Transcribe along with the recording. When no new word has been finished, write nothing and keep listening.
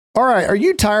All right. Are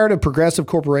you tired of progressive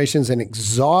corporations and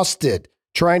exhausted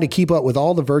trying to keep up with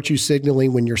all the virtue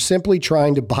signaling when you're simply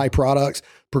trying to buy products?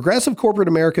 Progressive corporate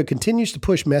America continues to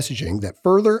push messaging that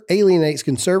further alienates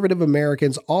conservative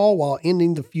Americans, all while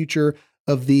ending the future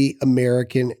of the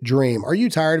American dream. Are you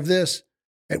tired of this?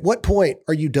 At what point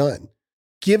are you done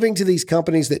giving to these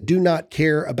companies that do not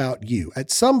care about you? At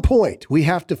some point, we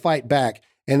have to fight back.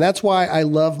 And that's why I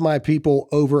love my people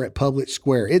over at Public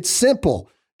Square. It's simple.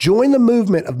 Join the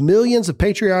movement of millions of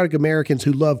patriotic Americans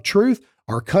who love truth,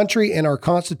 our country, and our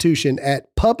Constitution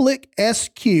at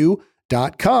publicsq.com.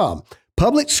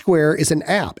 Public Square is an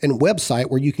app and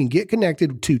website where you can get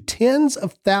connected to tens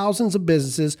of thousands of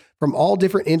businesses from all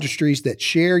different industries that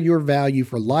share your value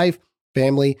for life,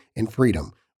 family, and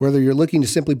freedom. Whether you're looking to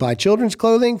simply buy children's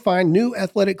clothing, find new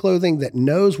athletic clothing that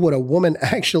knows what a woman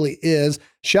actually is,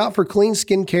 shop for clean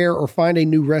skincare, or find a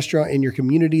new restaurant in your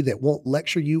community that won't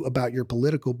lecture you about your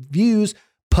political views,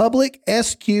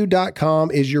 publicsq.com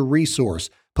is your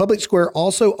resource. Public Square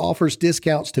also offers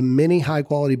discounts to many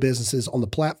high-quality businesses on the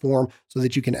platform so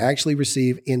that you can actually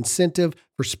receive incentive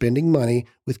for spending money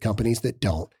with companies that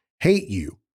don't hate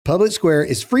you. Public Square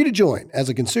is free to join as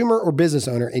a consumer or business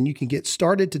owner, and you can get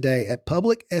started today at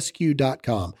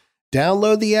publicsq.com.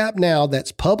 Download the app now.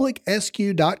 That's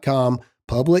publicsq.com,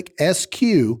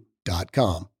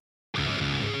 publicsq.com.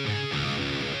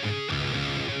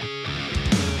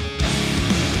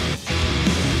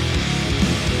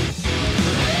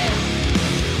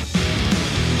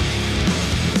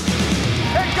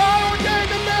 And God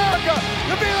ordained America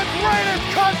to be the greatest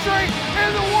country in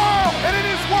the world, and it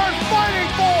is worth fighting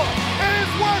for. It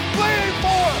is worth bleeding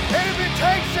for. And if it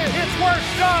takes it, it's worth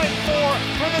dying for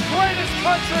the greatest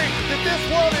country that this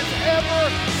world has ever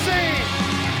seen.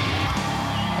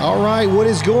 All right, what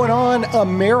is going on,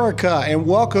 America? And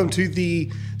welcome to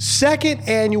the second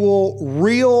annual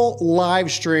real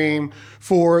live stream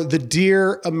for the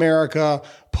Dear America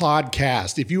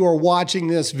podcast. If you are watching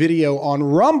this video on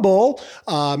Rumble,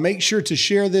 make sure to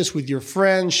share this with your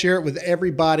friends, share it with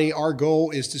everybody. Our goal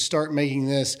is to start making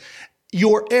this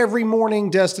your every morning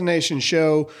destination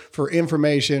show for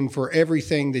information for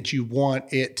everything that you want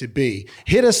it to be.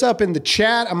 Hit us up in the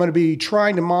chat. I'm going to be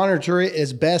trying to monitor it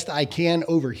as best I can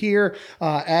over here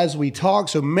as we talk.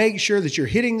 So make sure that you're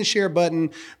hitting the share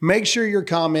button. Make sure you're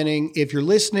commenting. If you're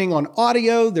listening on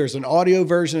audio, there's an audio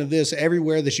version of this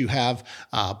everywhere that you have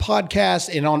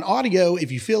podcasts. And on audio,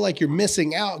 if you feel like you're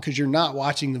missing out because you're not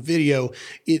watching the video,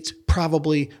 it's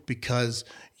probably because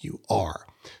you are.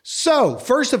 So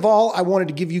first of all, I wanted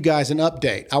to give you guys an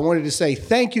update. I wanted to say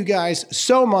thank you guys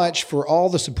so much for all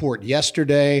the support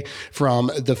yesterday, from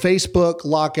the Facebook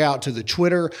lockout to the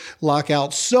Twitter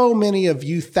lockout. So many of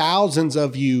you, thousands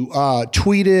of you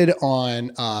tweeted on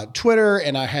Twitter,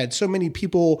 and I had so many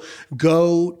people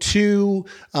go to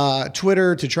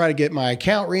Twitter to try to get my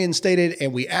account reinstated,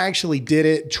 and we actually did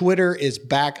it. Twitter is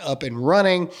back up and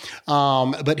running.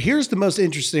 But here's the most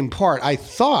interesting part. I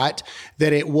thought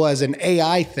that it was an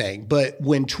AI thing, but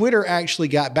when Twitter actually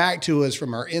got back to us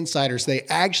from our insiders, they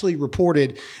actually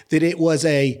reported that it was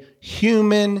a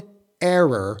human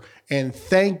error. And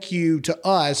thank you to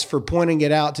us for pointing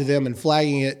it out to them and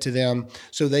flagging it to them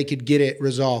so they could get it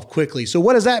resolved quickly. So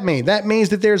what does that mean? That means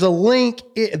that there is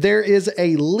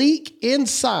a leak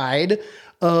inside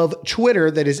of Twitter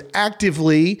that is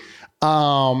actively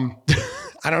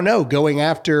going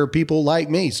after people like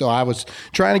me. So I was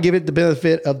trying to give it the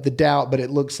benefit of the doubt, but it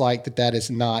looks like that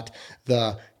is not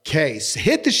the case.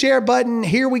 Hit the share button.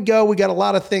 Here we go. We got a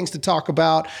lot of things to talk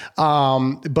about.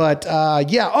 Oh, and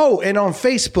on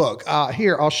Facebook,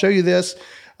 here, I'll show you this.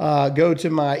 Go to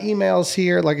my emails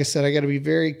here. Like I said, I got to be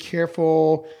very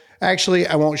careful. Actually,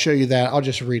 I won't show you that. I'll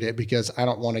just read it because I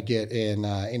don't want to get in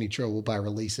any trouble by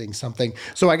releasing something.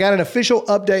 So I got an official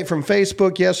update from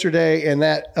Facebook yesterday, and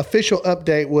that official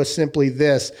update was simply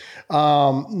this.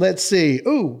 Let's see.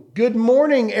 Ooh, good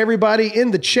morning, everybody in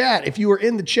the chat. If you are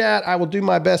in the chat, I will do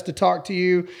my best to talk to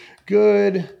you.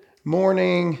 Good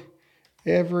morning,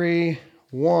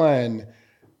 everyone.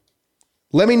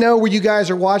 Let me know where you guys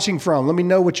are watching from. Let me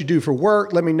know what you do for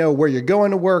work. Let me know where you're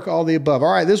going to work, all the above. All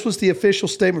right, this was the official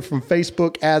statement from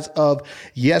Facebook as of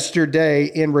yesterday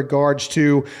in regards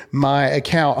to my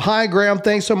account. Hi, Graham.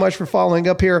 Thanks so much for following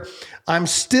up here. I'm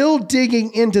still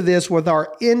digging into this with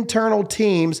our internal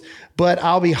teams, but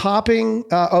I'll be hoping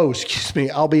to have an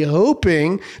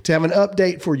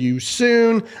update for you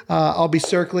soon. I'll be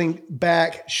circling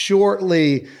back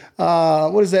shortly.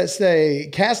 What does that say?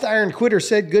 Cast Iron Quitter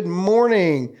said, good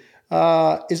morning.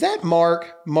 Is that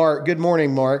Mark? Mark, good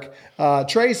morning, Mark.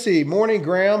 Tracy, morning,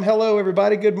 Graham. Hello,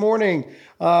 everybody. Good morning.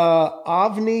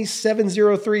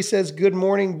 Avni703 says, good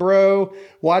morning, bro.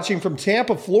 Watching from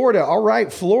Tampa, Florida. All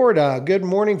right, Florida. Good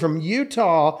morning from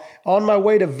Utah on my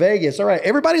way to Vegas. All right,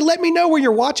 everybody, let me know where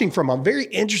you're watching from. I'm very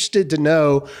interested to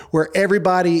know where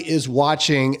everybody is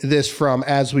watching this from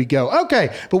as we go.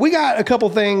 Okay, but we got a couple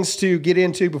things to get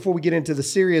into before we get into the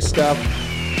serious stuff.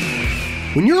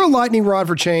 When you're a lightning rod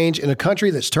for change in a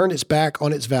country that's turned its back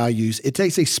on its values, it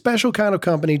takes a special kind of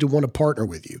company to want to partner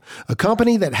with you. A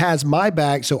company that has my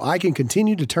back so I can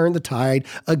continue to turn the tide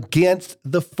against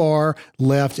the far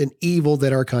left and evil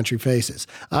that our country faces.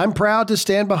 I'm proud to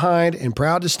stand behind and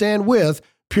proud to stand with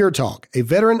Pure Talk, a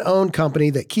veteran-owned company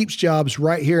that keeps jobs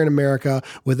right here in America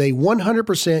with a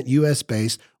 100%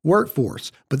 U.S.-based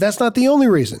workforce. But that's not the only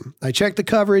reason. I checked the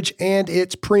coverage and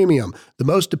it's premium, the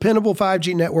most dependable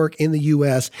 5G network in the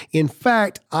U.S. In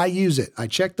fact, I use it. I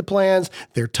checked the plans.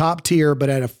 They're top tier, but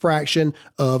at a fraction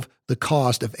of the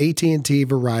cost of AT&T,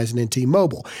 Verizon, and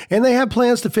T-Mobile. And they have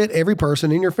plans to fit every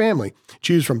person in your family.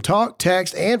 Choose from talk,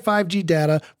 text, and 5G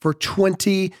data for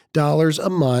 $20 a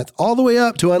month, all the way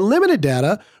up to unlimited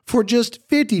data for just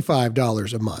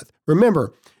 $55 a month.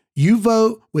 Remember, you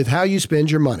vote with how you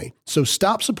spend your money. So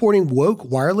stop supporting woke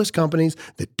wireless companies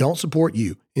that don't support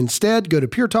you. Instead, go to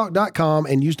puretalk.com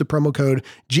and use the promo code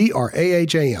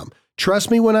GRAHAM.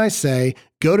 Trust me when I say,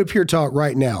 go to Pure Talk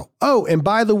right now. Oh, and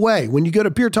by the way, when you go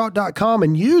to puretalk.com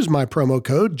and use my promo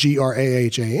code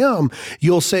GRAHAM,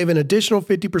 you'll save an additional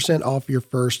 50% off your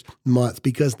first month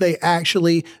because they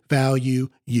actually value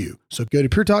you. So go to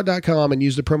puretalk.com and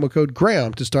use the promo code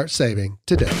Graham to start saving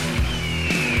today.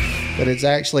 But it's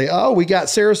actually, we got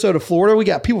Sarasota, Florida. We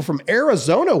got people from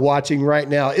Arizona watching right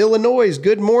now. Illinois,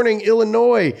 good morning,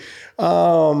 Illinois.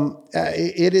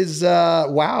 It is,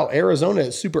 wow, Arizona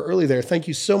is super early there. Thank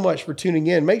you so much for tuning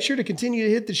in. Make sure to continue to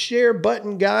hit the share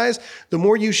button, guys. The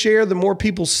more you share, the more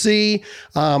people see.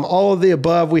 All of the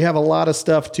above. We have a lot of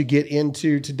stuff to get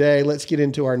into today. Let's get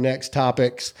into our next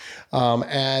topics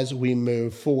as we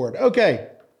move forward. Okay,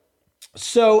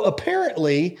 so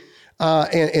apparently...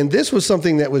 and this was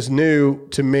something that was new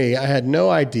to me. I had no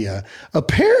idea.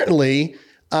 Apparently,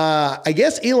 I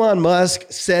guess Elon Musk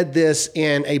said this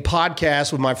in a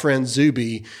podcast with my friend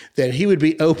Zuby, that he would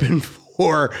be open for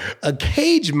a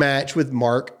cage match with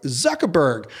Mark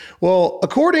Zuckerberg. Well,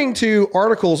 according to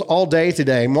articles all day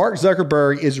today, Mark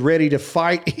Zuckerberg is ready to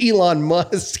fight Elon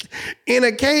Musk in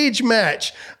a cage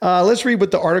match. Let's read what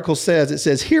the article says. It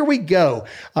says, here we go.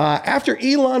 After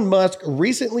Elon Musk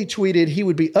recently tweeted he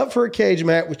would be up for a cage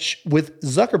match with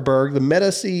Zuckerberg, the Meta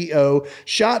CEO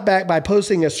shot back by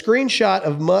posting a screenshot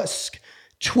of Musk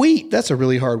tweet. That's a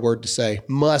really hard word to say.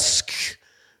 Musk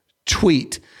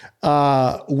tweet.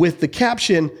 With the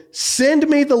caption, send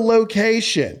me the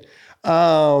location.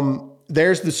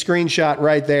 There's the screenshot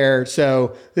right there.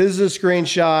 So this is a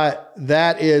screenshot.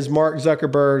 That is Mark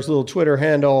Zuckerberg's little Twitter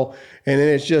handle. And then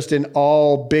it's just in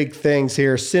all big things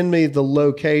here. Send me the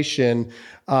location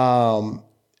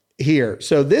here.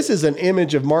 So this is an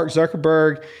image of Mark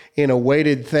Zuckerberg in a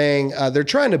weighted thing. They're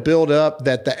trying to build up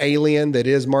that the alien that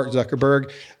is Mark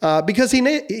Zuckerberg, because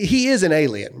he is an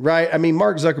alien, right? I mean,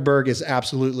 Mark Zuckerberg is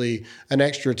absolutely an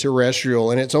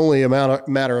extraterrestrial, and it's only a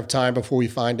matter of time before we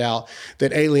find out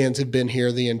that aliens have been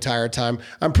here the entire time.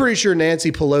 I'm pretty sure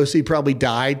Nancy Pelosi probably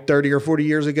died 30 or 40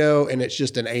 years ago, and it's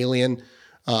just an alien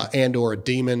and or a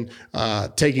demon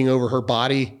taking over her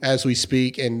body as we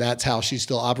speak, and that's how she's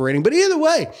still operating. But either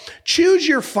way, choose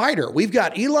your fighter. We've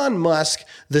got Elon Musk,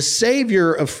 the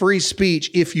savior of free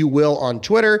speech, if you will, on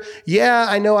Twitter. Yeah,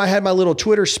 I know I had my little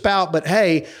Twitter spout, but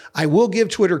hey, I will give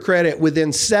Twitter credit.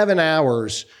 Within 7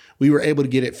 hours, we were able to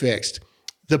get it fixed.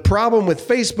 The problem with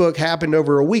Facebook happened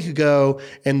over a week ago,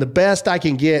 and the best I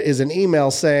can get is an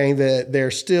email saying that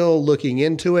they're still looking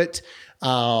into it.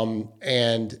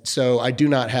 And so I do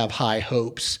not have high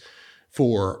hopes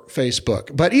for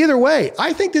Facebook. But either way,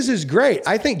 I think this is great.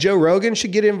 I think Joe Rogan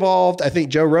should get involved. I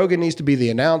think Joe Rogan needs to be the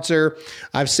announcer.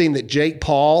 I've seen that Jake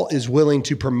Paul is willing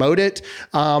to promote it.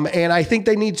 And I think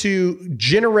they need to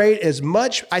generate as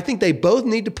much. I think they both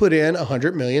need to put in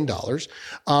 $100 million.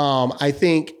 I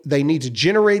think they need to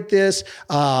generate this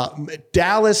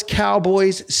Dallas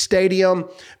Cowboys stadium,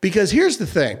 because here's the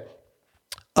thing.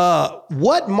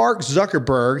 What Mark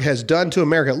Zuckerberg has done to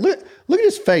America. Look at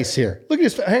his face here. Look at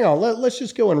his face. Hang on. Let's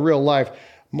just go in real life.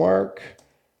 Mark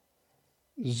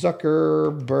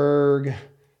Zuckerberg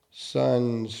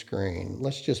sunscreen.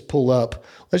 Let's just pull up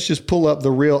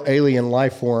the real alien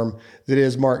life form that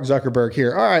is Mark Zuckerberg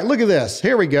here. All right, look at this.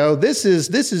 Here we go. This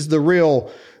is the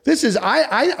real.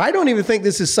 I don't even think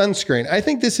this is sunscreen. I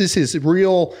think this is his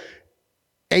real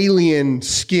alien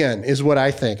skin is what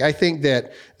I think. I think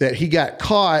that he got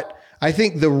caught. I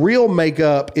think the real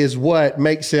makeup is what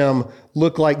makes him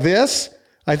look like this.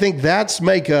 I think that's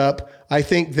makeup. I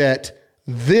think that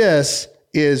this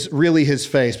is really his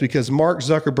face because Mark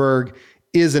Zuckerberg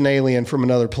is an alien from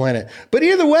another planet. But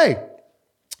either way,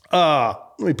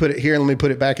 let me put it here and let me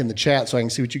put it back in the chat so I can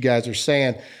see what you guys are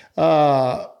saying.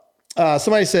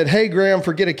 Somebody said, hey, Graham,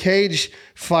 forget a cage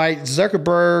fight.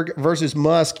 Zuckerberg versus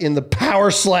Musk in the power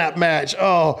slap match.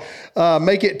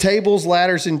 Make it tables,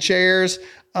 ladders, and chairs.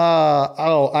 I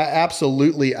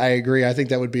agree. I think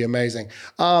that would be amazing.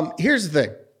 Here's the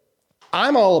thing.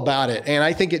 I'm all about it, and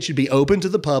I think it should be open to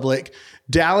the public.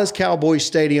 Dallas Cowboys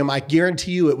Stadium, I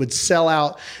guarantee you it would sell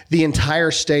out the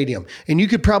entire stadium. And you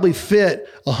could probably fit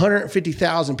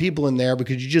 150,000 people in there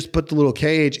because you just put the little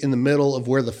cage in the middle of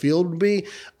where the field would be.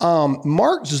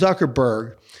 Mark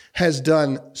Zuckerberg has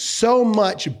done so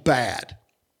much bad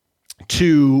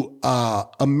to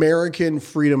American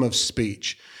freedom of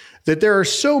speech that there are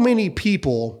so many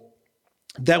people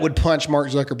that would punch Mark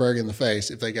Zuckerberg in the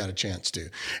face if they got a chance to.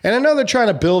 And I know they're trying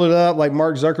to build it up like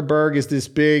Mark Zuckerberg is this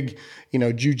big,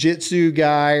 jujitsu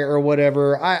guy or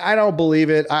whatever. I don't believe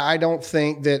it. I don't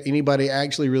think that anybody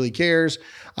actually really cares.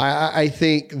 I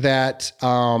think that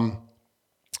it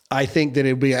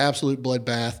would be an absolute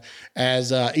bloodbath.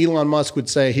 As Elon Musk would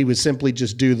say, he would simply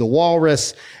just do the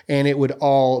walrus and it would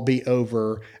all be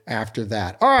over after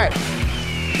that. All right.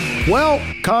 Well,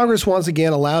 Congress once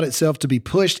again allowed itself to be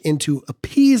pushed into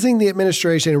appeasing the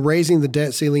administration and raising the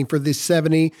debt ceiling for the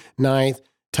 79th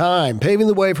time, paving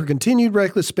the way for continued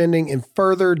reckless spending and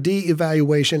further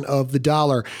de-evaluation of the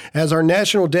dollar. As our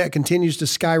national debt continues to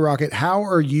skyrocket, how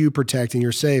are you protecting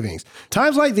your savings?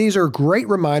 Times like these are a great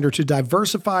reminder to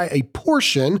diversify a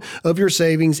portion of your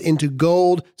savings into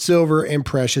gold, silver, and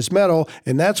precious metal,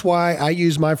 and that's why I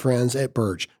use my friends at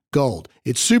Birch Gold.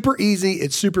 It's super easy.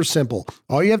 It's super simple.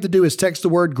 All you have to do is text the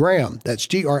word Graham, that's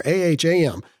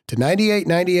Graham, to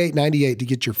 989898 to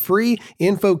get your free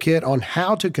info kit on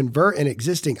how to convert an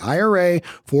existing IRA,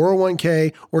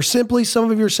 401k, or simply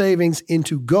some of your savings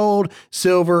into gold,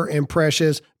 silver, and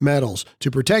precious metals.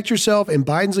 To protect yourself in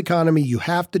Biden's economy, you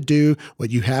have to do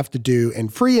what you have to do,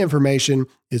 and free information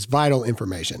is vital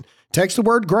information. Text the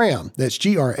word Graham, that's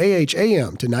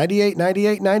Graham, to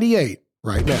 989898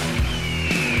 right now.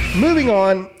 Moving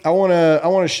on, I want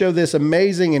to show this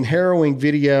amazing and harrowing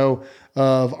video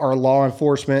of our law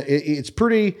enforcement. It's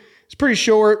pretty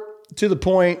short, to the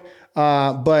point,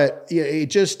 but it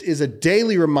just is a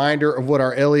daily reminder of what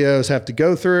our LEOs have to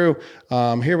go through.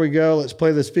 Here we go. Let's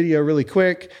play this video really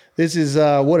quick. This is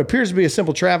what appears to be a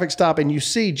simple traffic stop, and you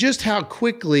see just how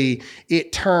quickly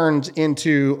it turns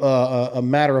into a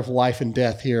matter of life and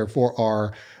death here for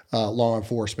our law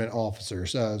enforcement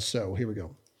officers. So here we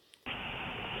go.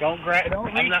 Don't reach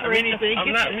for anything.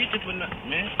 I'm not reaching for nothing,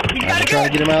 man. I'm trying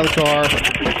to get him out of the car.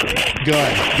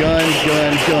 Gun.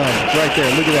 Right there.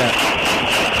 Look at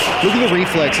that. Look at the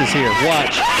reflexes here.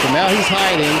 Watch. So now he's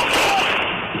hiding.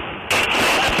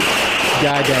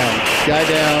 Guy down.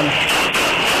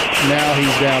 Now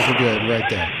he's down for good right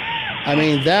there. I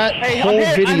mean, that whole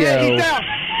video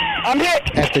I'm hit.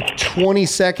 at the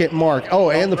 20-second mark. Oh,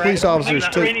 and the police officers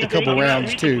took a couple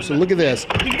rounds too. So look at this.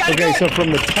 Okay, so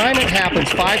from the time it happens,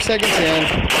 5 seconds in,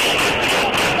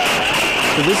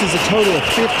 so this is a total of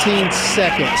 15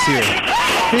 seconds here.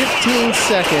 15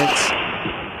 seconds.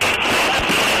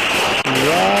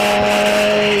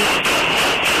 Right.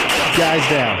 Guys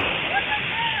down.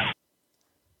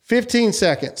 15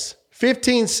 seconds.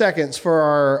 15 seconds for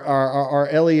our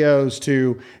LEOs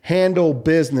to handle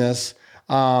business.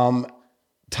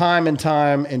 Time and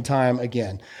time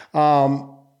again.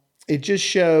 It just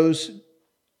shows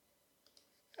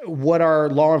what our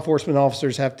law enforcement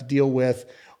officers have to deal with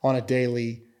on a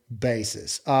daily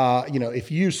basis.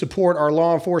 If you support our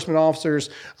law enforcement officers,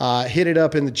 hit it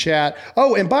up in the chat.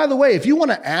 Oh, and by the way, if you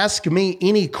want to ask me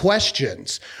any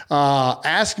questions,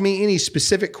 ask me any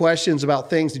specific questions about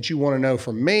things that you want to know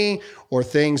from me or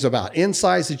things about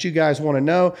insights that you guys want to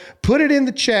know, put it in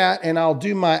the chat and I'll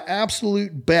do my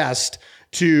absolute best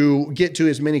to get to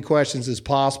as many questions as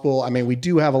possible. I mean, we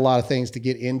do have a lot of things to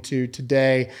get into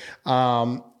today.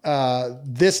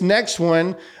 This next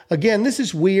one, again, this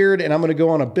is weird, and I'm going to go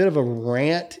on a bit of a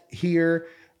rant here.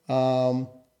 Did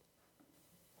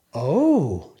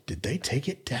they take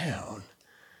it down?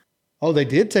 Oh, they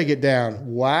did take it down.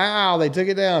 Wow, they took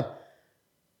it down.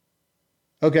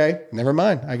 Okay, never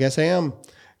mind. I guess I am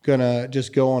going to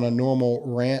just go on a normal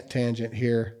rant tangent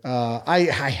here. I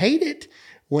hate it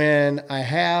when I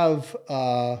have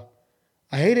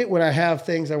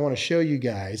things I want to show you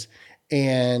guys,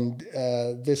 and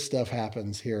this stuff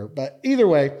happens here. But either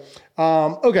way,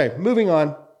 okay, moving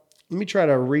on. Let me try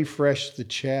to refresh the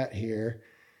chat here.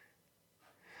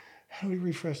 How do we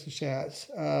refresh the chats?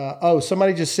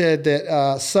 Somebody just said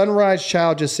that Sunrise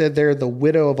Child just said they're the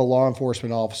widow of a law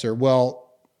enforcement officer. Well,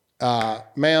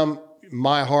 ma'am,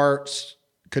 my heart's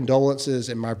condolences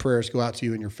and my prayers go out to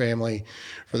you and your family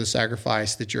for the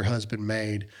sacrifice that your husband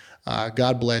made.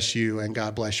 God bless you and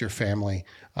God bless your family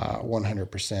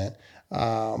 100%.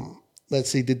 Let's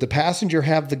see. Did the passenger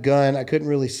have the gun? I couldn't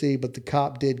really see, but the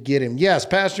cop did get him. Yes,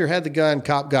 passenger had the gun.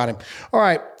 Cop got him. All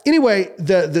right. Anyway,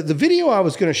 the video I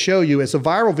was going to show you is a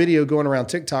viral video going around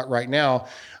TikTok right now.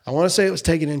 I want to say it was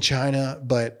taken in China,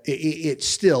 but it's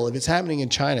still, if it's happening in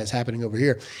China, it's happening over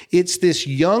here. It's this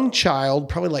young child,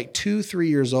 probably like 2-3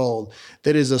 years old,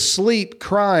 that is asleep,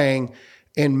 crying,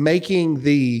 and making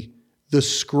the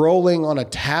scrolling on a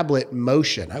tablet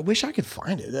motion. I wish I could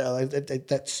find it.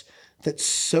 That's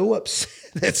so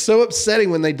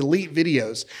upsetting when they delete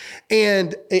videos.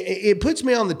 And it puts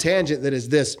me on the tangent that is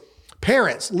this.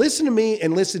 Parents, listen to me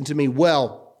and listen to me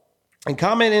well. And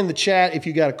comment in the chat if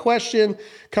you got a question.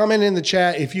 Comment in the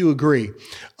chat if you agree.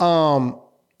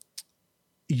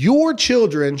 Your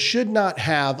children should not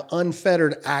have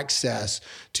unfettered access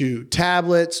to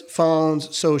tablets,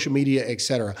 phones, social media,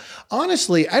 etc.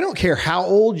 Honestly, I don't care how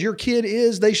old your kid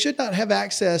is. They should not have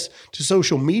access to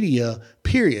social media,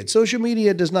 period. Social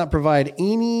media does not provide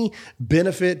any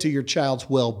benefit to your child's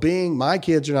well-being. My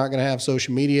kids are not going to have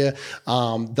social media.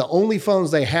 The only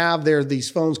phones they have, they're these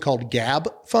phones called Gab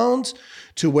phones,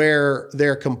 to where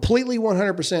they're completely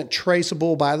 100%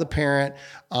 traceable by the parent,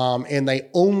 and they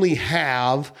only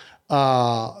have,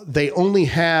 what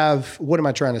am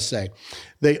I trying to say?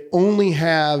 They only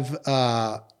have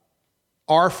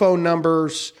our phone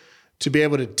numbers to be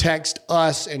able to text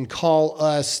us and call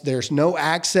us. There's no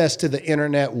access to the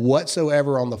internet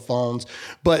whatsoever on the phones.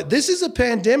 But this is a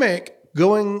pandemic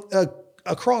going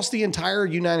across the entire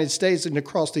United States and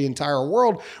across the entire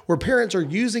world, where parents are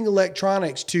using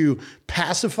electronics to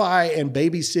pacify and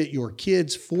babysit your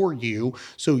kids for you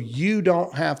so you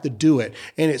don't have to do it.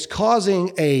 And it's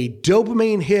causing a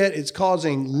dopamine hit. It's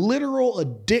causing literal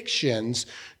addictions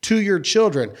to your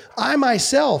children. I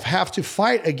myself have to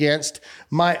fight against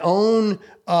my own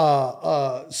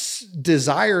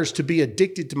desires to be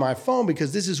addicted to my phone,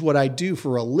 because this is what I do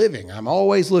for a living. I'm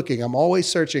always looking. I'm always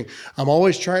searching. I'm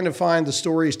always trying to find the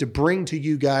stories to bring to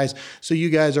you guys so you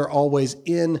guys are always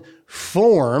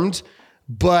informed,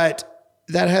 but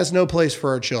that has no place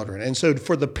for our children. And so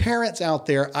for the parents out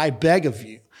there, I beg of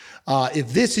you,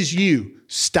 if this is you,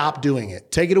 stop doing it.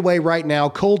 Take it away right now.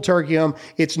 Cold turkey them.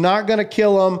 It's not going to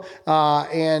kill them.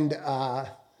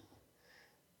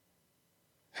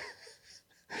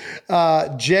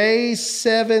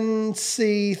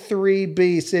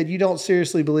 J7C3B said, you don't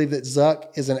seriously believe that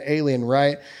Zuck is an alien,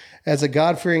 right? As a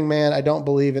God-fearing man, I don't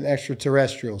believe in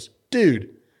extraterrestrials. Dude,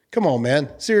 come on,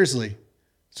 man. Seriously.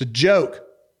 It's a joke.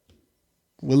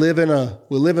 We live in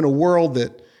a world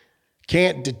that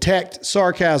can't detect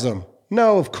sarcasm.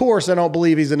 No, of course I don't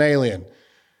believe he's an alien.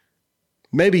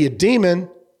 Maybe a demon,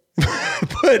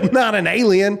 but not an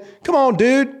alien. Come on,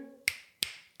 dude.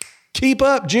 Keep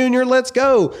up, Junior. Let's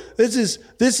go. This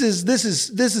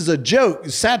is a joke,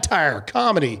 satire,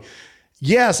 comedy.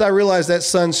 Yes, I realize that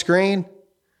sunscreen.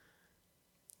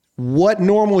 What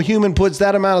normal human puts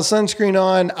that amount of sunscreen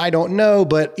on? I don't know,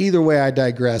 but either way, I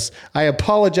digress. I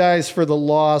apologize for the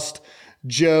lost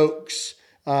jokes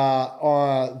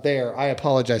there. I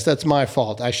apologize. That's my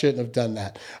fault. I shouldn't have done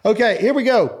that. Okay, here we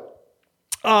go.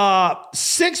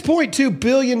 $6.2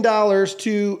 billion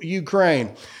to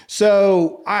Ukraine.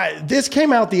 So this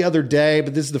came out the other day,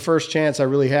 but this is the first chance I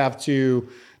really have to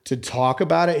talk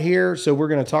about it here. So we're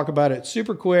going to talk about it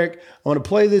super quick. I want to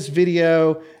play this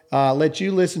video, let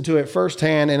you listen to it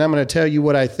firsthand, and I'm going to tell you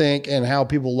what I think and how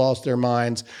people lost their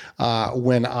minds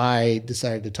when I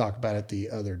decided to talk about it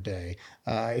the other day.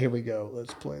 Here we go.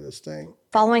 Let's play this thing.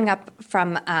 Following up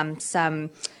from some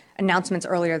announcements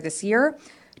earlier this year,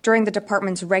 during the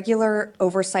department's regular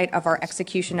oversight of our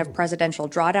execution of Presidential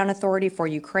Drawdown Authority for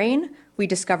Ukraine, we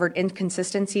discovered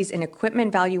inconsistencies in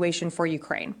equipment valuation for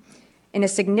Ukraine. In a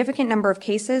significant number of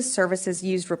cases, services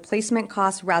used replacement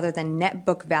costs rather than net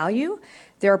book value,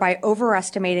 thereby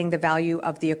overestimating the value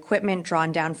of the equipment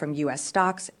drawn down from U.S.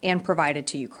 stocks and provided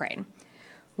to Ukraine.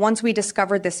 Once we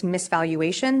discovered this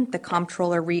misvaluation, the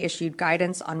comptroller reissued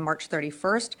guidance on March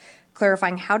 31st,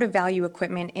 clarifying how to value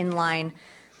equipment in line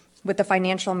with the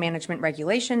financial management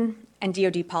regulation and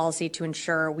DoD policy to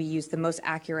ensure we use the most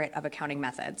accurate of accounting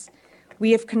methods.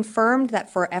 We have confirmed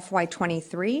that for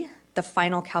FY23, the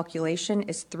final calculation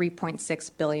is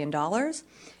 $3.6 billion,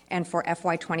 and for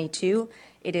FY22,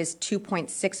 it is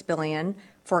 $2.6 billion,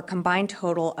 for a combined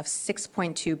total of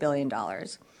 $6.2 billion.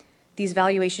 These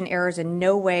valuation errors in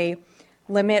no way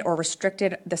limit or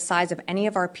restricted the size of any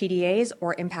of our PDAs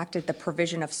or impacted the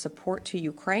provision of support to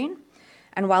Ukraine.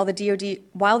 And while the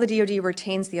DoD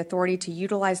retains the authority to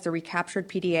utilize the recaptured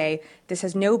PDA, this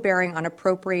has no bearing on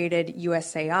appropriated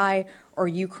USAI or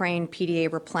Ukraine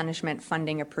PDA replenishment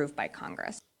funding approved by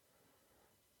Congress.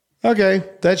 Okay,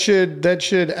 that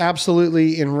should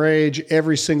absolutely enrage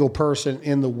every single person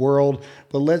in the world.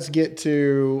 But let's get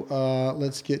to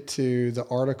the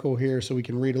article here so we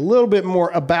can read a little bit more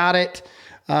about it.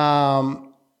 There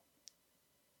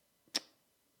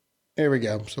we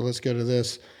go. So let's go to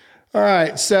this. All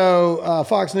right. So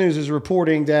Fox News is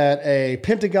reporting that a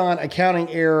Pentagon accounting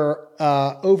error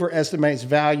overestimates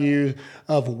value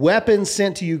of weapons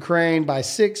sent to Ukraine by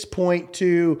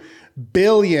 $6.2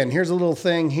 billion. Here's a little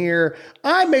thing here.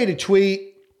 I made a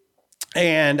tweet,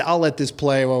 and I'll let this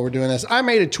play while we're doing this. I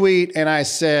made a tweet and I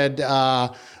said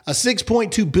a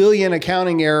 $6.2 billion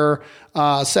accounting error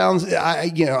sounds.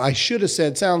 I should have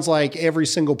said sounds like every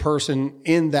single person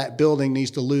in that building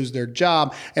needs to lose their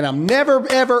job, and I'm never,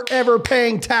 ever, ever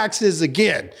paying taxes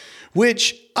again.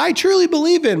 Which I truly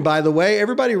believe in, by the way.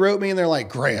 Everybody wrote me and they're like,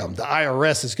 Graham, the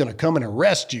IRS is going to come and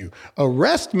arrest you.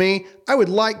 Arrest me? I would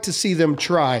like to see them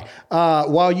try.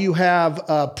 While you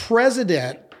have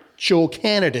presidential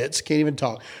candidates, can't even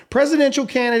talk, presidential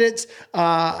candidates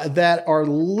that are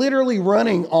literally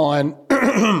running on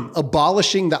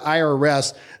abolishing the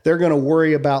IRS, they're going to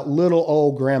worry about little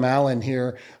old Graham Allen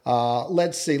here.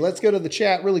 Let's see. Let's go to the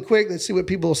chat really quick. Let's see what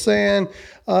people are saying.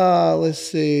 Let's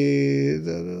see.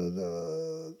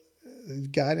 The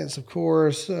guidance, of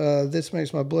course. This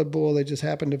makes my blood boil. They just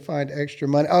happen to find extra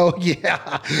money. Oh,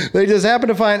 yeah. They just happen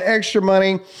to find extra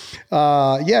money.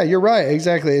 Yeah, you're right.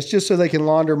 Exactly. It's just so they can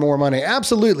launder more money.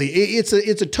 Absolutely. It's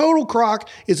a total crock.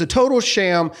 It's a total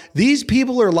sham. These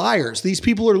people are liars. These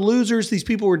people are losers. These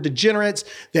people are degenerates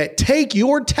that take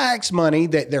your tax money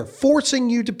that they're forcing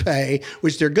you to pay,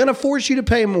 which they're going to force you to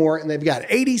pay more. And they've got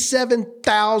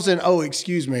 87,000. Oh,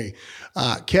 excuse me.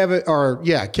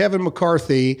 Kevin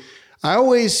McCarthy.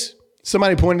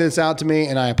 Somebody pointed this out to me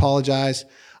and I apologize.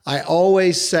 I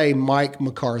always say Mike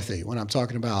McCarthy when I'm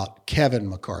talking about Kevin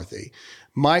McCarthy.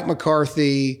 Mike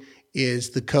McCarthy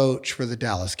is the coach for the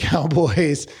Dallas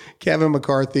Cowboys. Kevin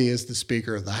McCarthy is the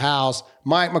Speaker of the House.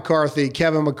 Mike McCarthy,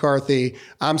 Kevin McCarthy,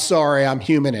 I'm sorry, I'm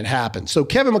human, it happens. So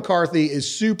Kevin McCarthy is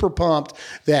super pumped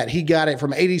that he got it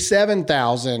from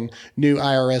 87,000 new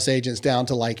IRS agents down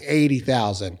to like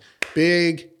 80,000.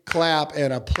 Big clap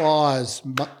and applause.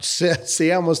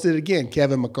 See, I almost did it again,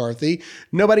 Kevin McCarthy.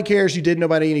 Nobody cares you did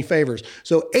nobody any favors.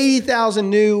 So 80,000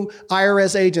 new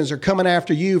IRS agents are coming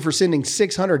after you for sending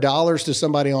 $600 to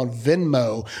somebody on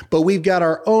Venmo. But we've got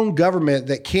our own government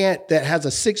that has a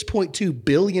 $6.2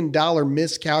 billion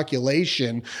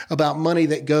miscalculation about money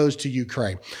that goes to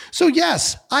Ukraine. So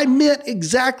yes, I meant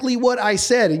exactly what I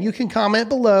said. And you can comment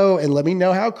below and let me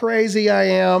know how crazy I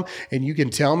am. And you can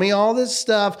tell me all this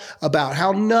stuff about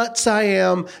how nuts I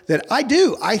am that I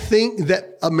do. I think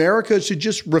that America should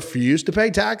just refuse to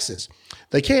pay taxes.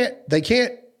 They can't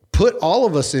put all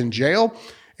of us in jail,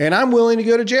 and I'm willing to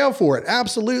go to jail for it.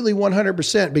 Absolutely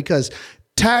 100%, because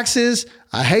taxes,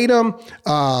 I hate them.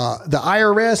 The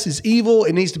IRS is evil.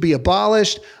 It needs to be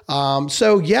abolished.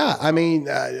 So yeah, I mean,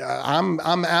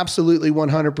 I'm absolutely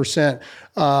 100%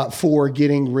 for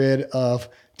getting rid of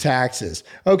taxes.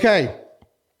 Okay.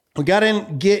 We got to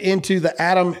get into the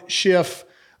Adam Schiff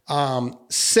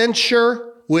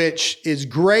censure, which is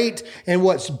great. And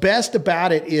what's best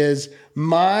about it is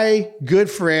my good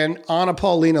friend, Anna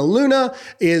Paulina Luna,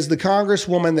 is the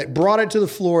congresswoman that brought it to the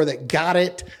floor, that got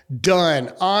it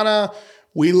done. Anna,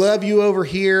 we love you over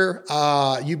here.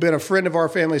 You've been a friend of our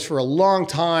families for a long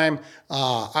time.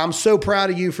 I'm so proud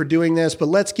of you for doing this, but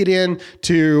let's get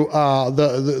into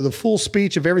the full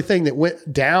speech of everything that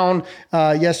went down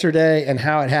yesterday and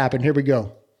how it happened. Here we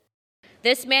go.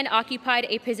 This man occupied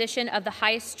a position of the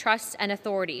highest trust and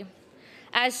authority.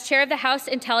 As chair of the House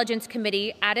Intelligence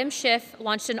Committee, Adam Schiff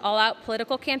launched an all-out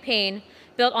political campaign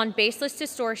built on baseless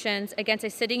distortions against a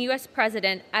sitting U.S.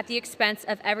 president at the expense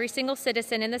of every single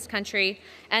citizen in this country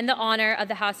and the honor of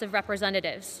the House of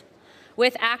Representatives.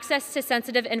 With access to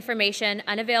sensitive information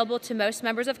unavailable to most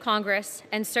members of Congress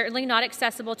and certainly not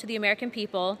accessible to the American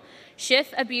people,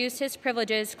 Schiff abused his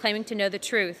privileges claiming to know the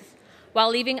truth, while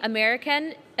leaving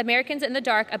Americans in the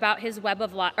dark about this web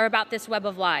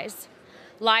of lies.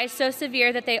 Lies so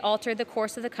severe that they altered the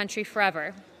course of the country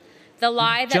forever. The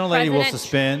lie that Gentlelady will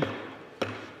suspend.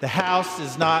 The House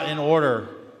is not in order.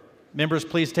 Members,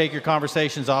 please take your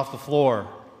conversations off the floor.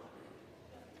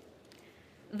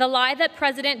 The lie that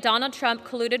President Donald Trump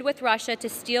colluded with Russia to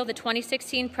steal the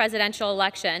 2016 presidential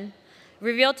election,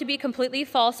 revealed to be completely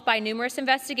false by numerous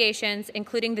investigations,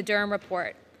 including the Durham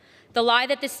report. The lie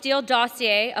that the Steele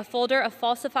dossier, a folder of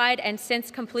falsified and since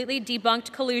completely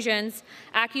debunked collusions,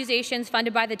 accusations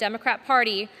funded by the Democrat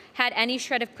Party, had any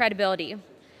shred of credibility.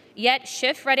 Yet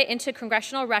Schiff read it into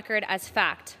congressional record as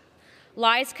fact.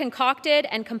 Lies concocted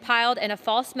and compiled in a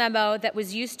false memo that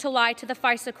was used to lie to the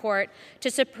FISA court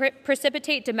to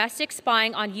precipitate domestic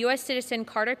spying on U.S. citizen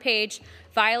Carter Page,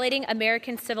 violating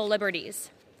American civil liberties.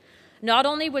 Not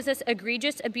only was this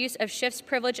egregious abuse of Schiff's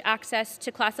privileged access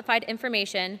to classified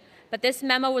information, but this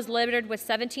memo was littered with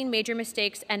 17 major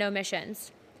mistakes and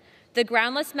omissions. The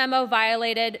groundless memo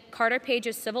violated Carter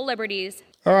Page's civil liberties.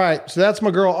 All right, so that's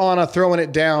my girl Anna throwing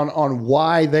it down on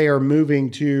why they are moving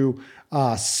to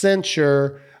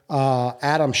censure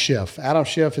Adam Schiff. Adam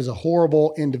Schiff is a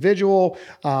horrible individual.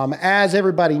 As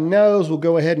everybody knows, we'll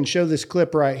go ahead and show this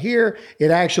clip right here.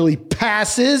 It actually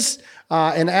passes,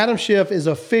 and Adam Schiff is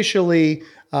officially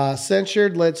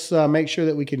censured. Let's make sure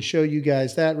that we can show you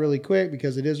guys that really quick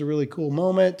because it is a really cool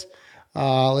moment.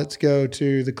 Let's go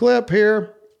to the clip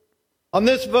here. On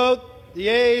this vote, the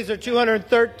yeas are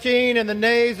 213 and the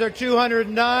nays are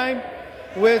 209.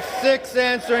 With 6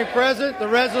 answering present, the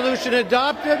resolution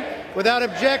adopted. Without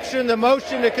objection, the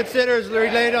motion to consider is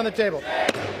laid on the table.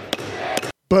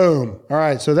 Boom. All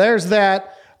right, so there's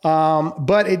that.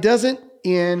 But it doesn't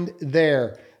end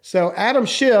there. So Adam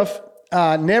Schiff,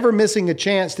 never missing a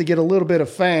chance to get a little bit of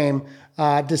fame,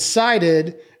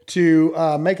 decided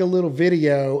to make a little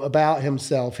video about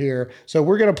himself here. So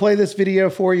we're going to play this video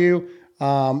for you.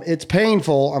 It's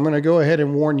painful. I'm going to go ahead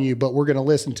and warn you, but we're going to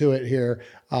listen to it here.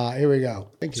 Here we go.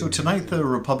 Thank you. So tonight the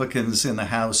Republicans in the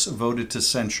House voted to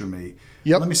censure me.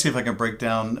 Yep. Let me see if I can break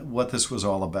down what this was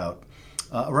all about.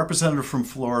 A representative from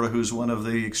Florida who's one of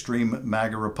the extreme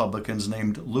MAGA Republicans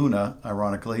named Luna,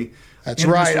 ironically. That's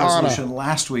right, Anna. Anna. Resolution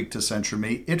last week to censure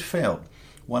me. It failed.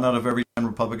 1 out of every 10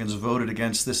 Republicans voted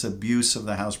against this abuse of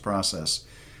the House process.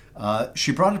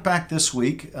 She brought it back this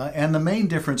week, and the main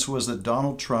difference was that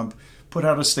Donald Trump put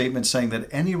out a statement saying that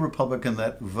any Republican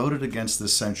that voted against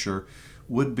this censure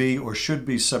would be or should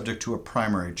be subject to a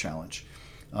primary challenge.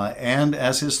 And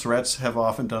as his threats have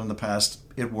often done in the past,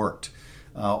 it worked.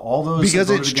 All those because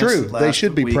that voted it's against true. it last They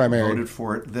should be week primary. voted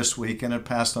for it this week, and it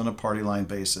passed on a party line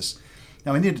basis.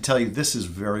 Now, I need to tell you, this is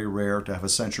very rare to have a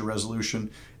censure resolution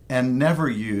and never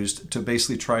used to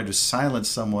basically try to silence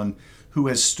someone who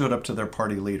has stood up to their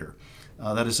party leader.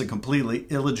 That is a completely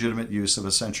illegitimate use of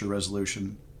a censure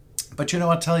resolution. But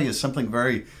I'll tell you, something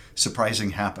very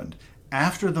surprising happened.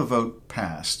 After the vote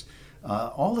passed,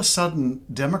 all of a sudden,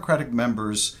 Democratic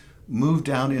members moved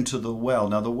down into the well.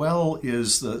 Now, the well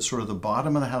is the sort of the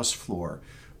bottom of the House floor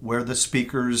where the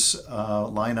speakers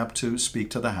line up to speak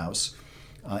to the House.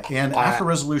 And after a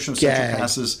resolution of censure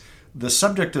passes, the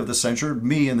subject of the censure,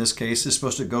 me in this case, is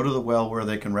supposed to go to the well where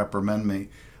they can reprimand me.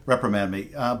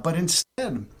 But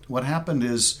instead, what happened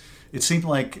is it seemed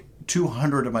like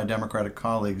 200 of my Democratic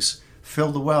colleagues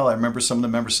filled the well. I remember some of the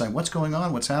members saying, "What's going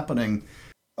on? What's happening?"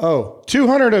 Oh,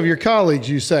 200 of your colleagues,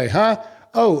 you say, huh?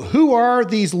 Oh, who are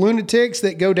these lunatics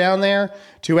that go down there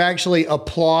to actually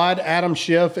applaud Adam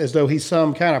Schiff as though he's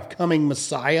some kind of coming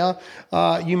messiah?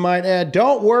 You might add,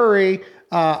 don't worry.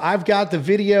 I've got the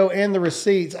video and the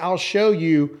receipts. I'll show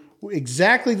you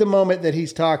exactly the moment that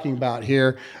he's talking about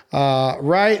here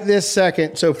right this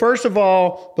second. So first of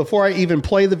all, before I even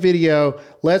play the video,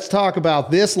 let's talk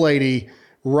about this lady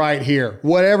right here.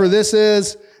 Whatever this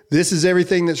is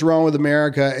everything that's wrong with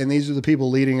America, and these are the people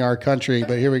leading our country.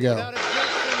 But here we go.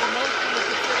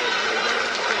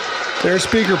 There's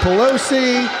Speaker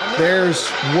Pelosi. There's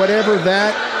whatever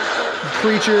that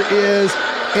creature is.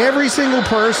 Every single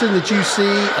person that you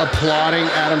see applauding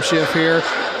Adam Schiff here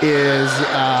is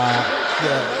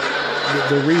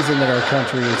the reason that our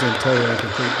country is in total and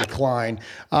complete decline.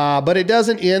 But it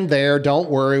doesn't end there. Don't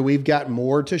worry. We've got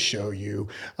more to show you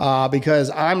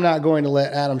because I'm not going to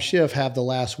let Adam Schiff have the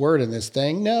last word in this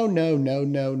thing. No.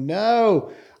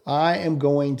 I am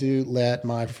going to let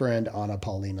my friend Anna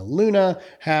Paulina Luna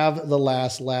have the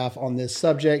last laugh on this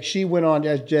subject. She went on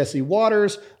as Jesse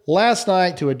Waters last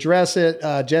night to address it.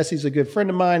 Jesse's a good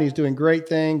friend of mine. He's doing great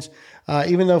things.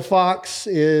 Even though Fox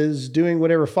is doing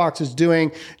whatever Fox is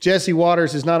doing, Jesse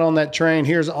Waters is not on that train.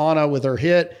 Here's Anna with her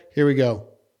hit. Here we go.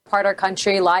 apart our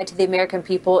country, lied to the American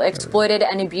people, exploited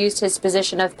and abused his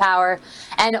position of power,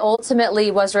 and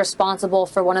ultimately was responsible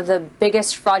for one of the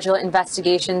biggest fraudulent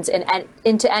investigations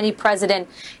into any president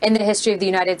in the history of the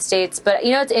United States. But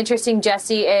what's interesting,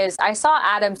 Jesse, is I saw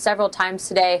Adam several times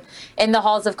today in the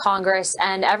halls of Congress,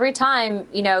 and every time,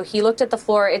 he looked at the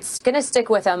floor, it's going to stick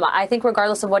with him. I think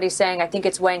regardless of what he's saying, I think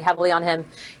it's weighing heavily on him.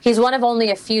 He's one of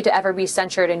only a few to ever be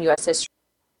censured in U.S. history.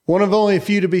 One of only a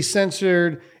few to be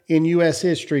censored in U.S.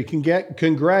 history.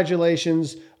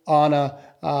 Congratulations on a...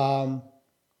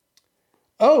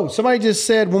 somebody just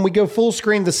said when we go full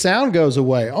screen, the sound goes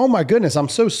away. Oh, my goodness. I'm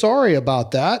so sorry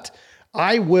about that.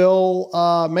 I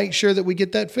will make sure that we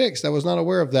get that fixed. I was not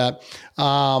aware of that.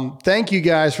 Thank you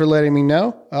guys for letting me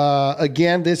know.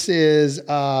 Again, this is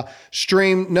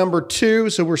stream number 2,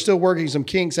 so we're still working some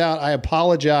kinks out. I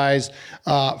apologize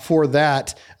for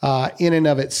that in and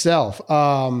of itself.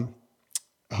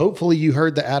 Hopefully you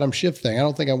heard the Adam Schiff thing. I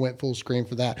don't think I went full screen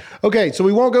for that. Okay, so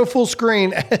we won't go full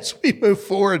screen as we move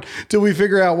forward till we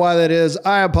figure out why that is.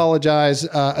 I apologize.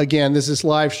 Again, this is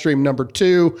live stream number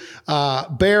 2.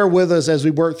 Bear with us as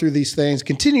we work through these things.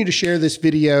 Continue to share this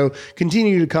video.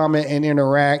 Continue to comment and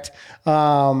interact. We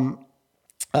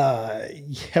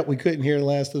couldn't hear the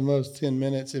last of the most 10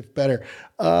 minutes, if better.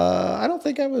 I don't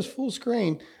think I was full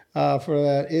screen for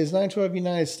that. Is 912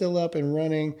 United still up and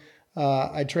running?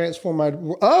 I transformed my,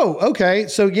 okay.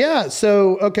 So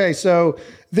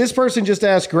this person just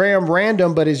asked Graham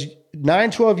random, but is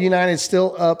 912 United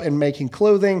still up and making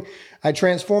clothing? I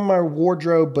transformed my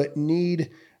wardrobe, but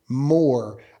need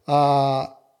more.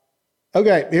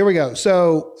 Okay, here we go.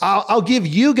 So I'll give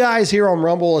you guys here on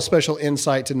Rumble a special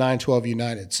insight to 912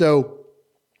 United. So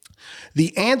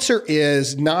the answer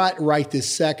is not right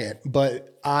this second, but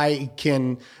I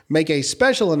can make a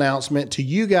special announcement to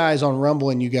you guys on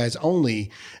Rumble and you guys only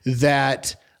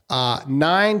that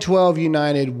 912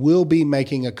 United will be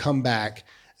making a comeback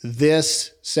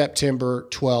this September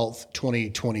 12th,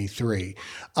 2023.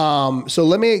 So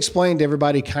let me explain to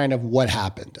everybody kind of what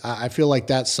happened. I feel like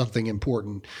that's something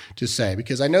important to say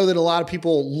because I know that a lot of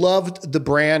people loved the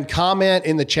brand. Comment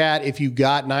in the chat if you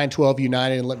got 912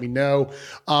 United and let me know.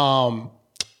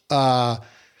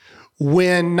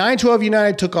 When 912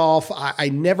 United took off, I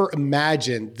never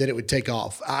imagined that it would take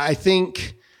off. I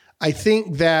think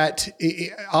that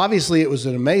obviously it was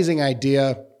an amazing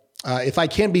idea. If I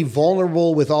can be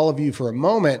vulnerable with all of you for a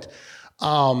moment,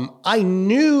 I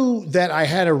knew that I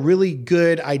had a really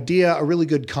good idea, a really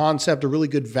good concept, a really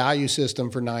good value system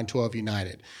for 912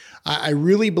 United. I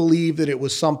really believe that it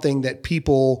was something that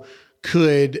people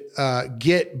could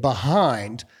get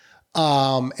behind.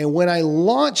 And when I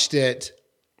launched it,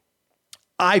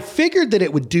 I figured that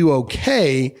it would do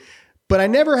okay, but I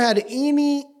never had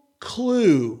any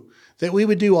clue that we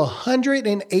would do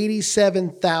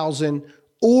 187,000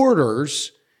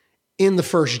 orders in the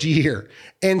first year.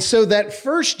 And so that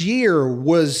first year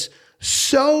was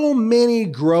so many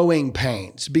growing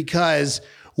pains because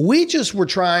we just were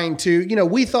trying to,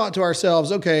 we thought to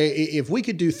ourselves, okay, if we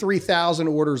could do 3,000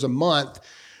 orders a month,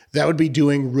 that would be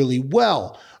doing really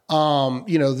well.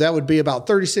 That would be about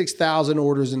 36,000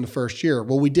 orders in the first year.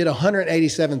 Well, we did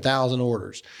 187,000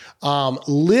 orders.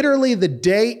 Literally the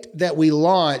date that we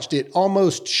launched, it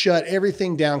almost shut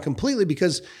everything down completely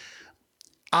because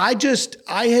I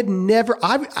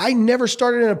never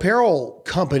started an apparel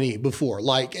company before.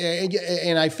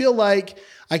 And I feel like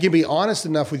I can be honest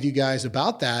enough with you guys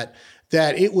about that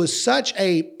it was such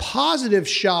a positive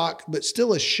shock, but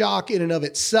still a shock in and of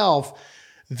itself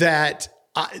that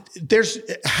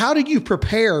how do you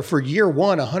prepare for year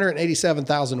one,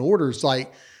 187,000 orders?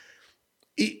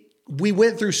 We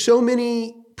went through so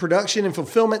many production and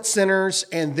fulfillment centers,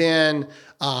 and then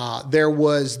there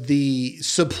was the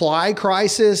supply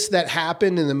crisis that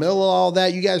happened in the middle of all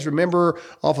that. You guys remember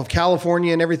off of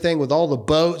California and everything with all the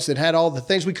boats that had all the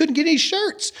things. We couldn't get any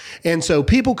shirts. And so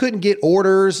people couldn't get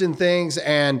orders and things.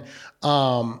 And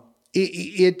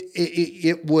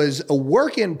it was a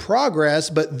work in progress,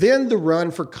 but then the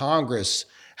run for Congress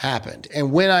happened.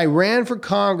 And when I ran for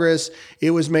Congress,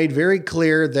 it was made very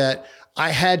clear that I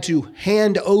had to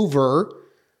hand over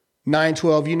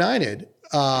 912 United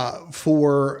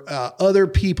for other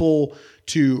people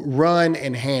to run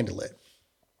and handle it.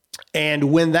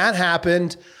 And when that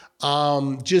happened,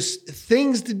 things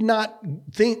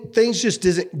just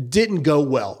didn't go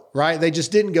well, right? They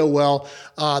just didn't go well.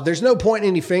 There's no pointing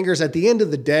any fingers. At the end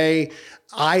of the day,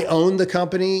 I own the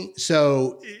company.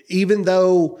 So even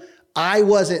though I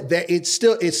wasn't there, it's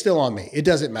still on me. It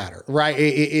doesn't matter, right?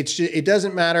 It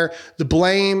doesn't matter.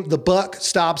 The buck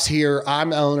stops here.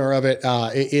 I'm the owner of it.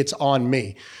 It's on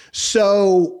me.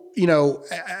 So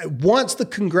once the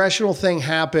congressional thing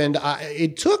happened,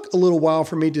 it took a little while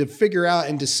for me to figure out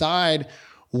and decide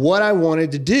what I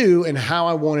wanted to do and how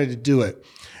I wanted to do it.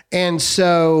 And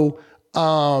so,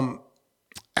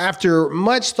 after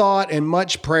much thought and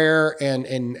much prayer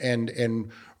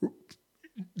and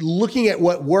looking at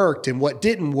what worked and what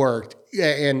didn't work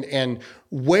and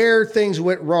where things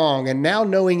went wrong, and now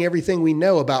knowing everything we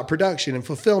know about production and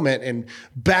fulfillment and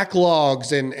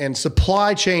backlogs and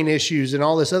supply chain issues and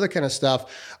all this other kind of stuff,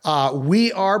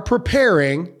 we are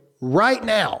preparing right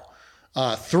now,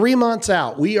 3 months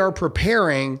out, we are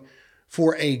preparing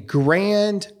for a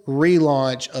grand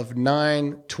relaunch of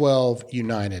 9/12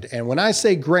 United. And when I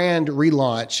say grand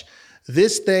relaunch,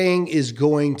 this thing is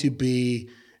going to be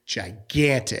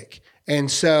gigantic.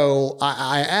 And so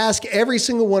I ask every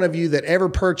single one of you that ever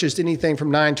purchased anything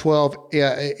from 9/12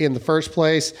 in the first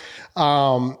place,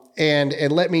 and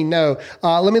let me know.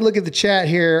 Let me look at the chat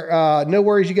here. No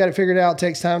worries, you got it figured out. It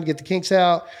takes time to get the kinks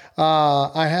out.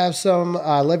 I have some.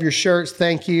 I love your shirts.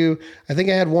 Thank you. I think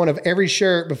I had one of every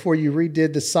shirt before you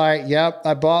redid the site. Yep,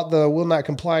 I bought the Will Not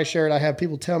Comply shirt. I have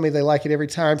people tell me they like it every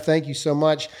time. Thank you so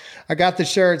much. I got the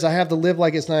shirts. I have the Live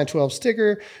Like It's 9/12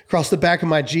 sticker across the back of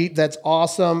my Jeep. That's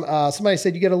awesome. Somebody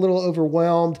said you get a little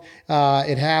overwhelmed.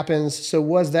 It happens. So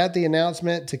was that the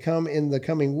announcement to come in the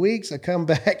coming weeks? I come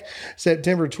back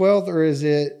September 12th, or is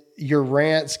it your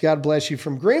rants? God bless you,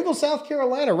 from Greenville, South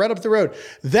Carolina, right up the road.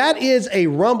 That is a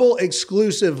Rumble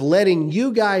exclusive, letting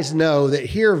you guys know that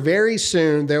here very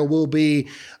soon there will be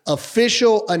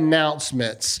official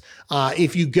announcements.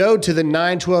 If you go to the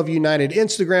 9/12 United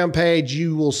Instagram page,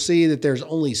 you will see that there's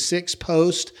only 6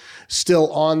 posts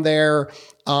still on there.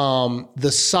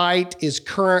 The site is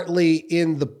currently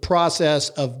in the process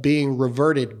of being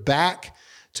reverted back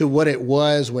to what it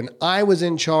was when I was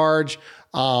in charge.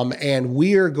 And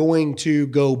we are going to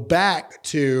go back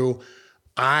to,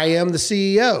 I am the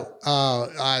CEO.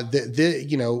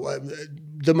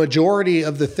 The majority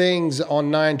of the things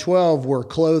on 9/12 were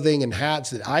clothing and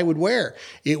hats that I would wear.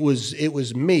 It was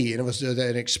me, and it was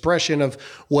an expression of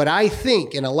what I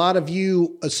think, and a lot of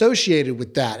you associated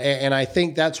with that. And I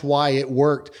think that's why it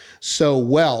worked so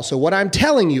well. So what I'm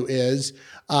telling you is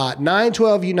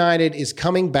 9/12 United is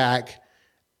coming back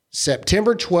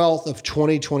September 12th of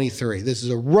 2023. This is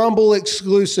a Rumble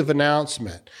exclusive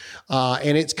announcement,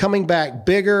 and it's coming back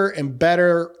bigger and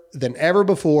better than ever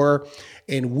before.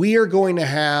 And we are going to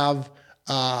have,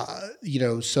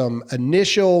 some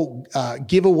initial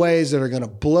giveaways that are going to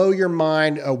blow your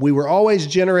mind. We were always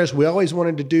generous. We always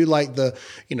wanted to do like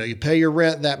you pay your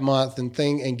rent that month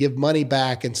and give money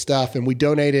back and stuff. And we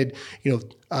donated,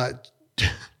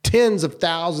 tens of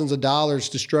thousands of dollars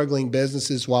to struggling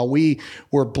businesses while we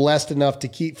were blessed enough to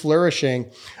keep flourishing.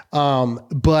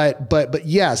 But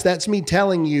yes, that's me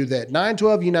telling you that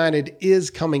 9/12 United is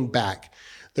coming back.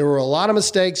 There were a lot of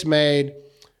mistakes made.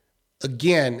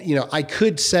 Again, I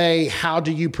could say, how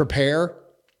do you prepare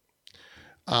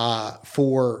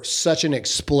for such an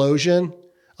explosion?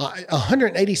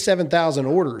 187,000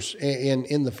 orders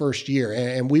in the first year,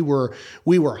 and we were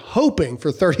hoping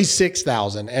for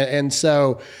 36,000, and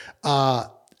so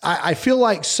I feel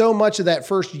like so much of that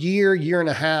first year and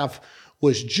a half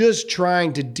was just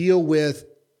trying to deal with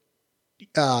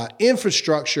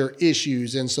infrastructure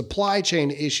issues and supply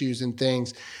chain issues and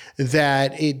things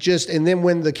that and then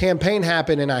when the campaign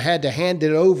happened and I had to hand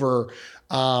it over,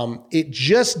 it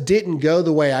just didn't go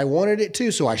the way I wanted it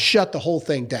to, so I shut the whole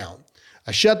thing down.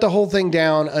 I shut the whole thing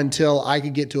down until I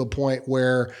could get to a point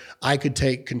where I could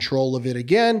take control of it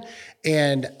again.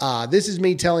 And this is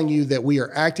me telling you that we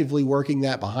are actively working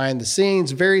that behind the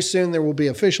scenes. Very soon there will be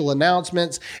official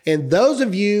announcements. And those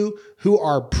of you who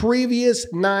are previous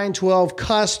 9/12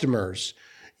 customers,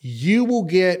 you will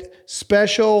get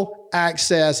special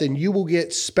access and you will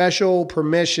get special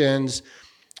permissions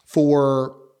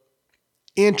for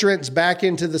entrance back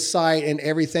into the site and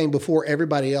everything before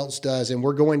everybody else does. And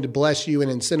we're going to bless you and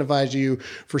incentivize you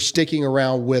for sticking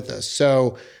around with us.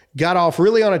 So got off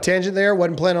really on a tangent there.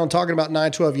 Wasn't planning on talking about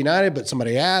 9/12 United, but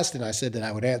somebody asked and I said that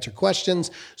I would answer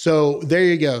questions. So there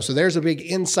you go. So there's a big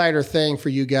insider thing for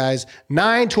you guys.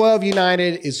 9/12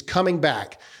 United is coming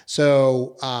back.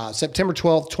 So September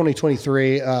 12th,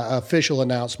 2023, official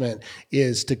announcement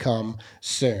is to come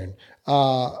soon.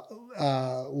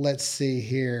 Let's see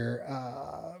here.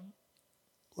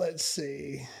 Let's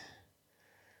see.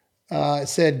 It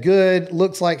said, good.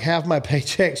 Looks like half my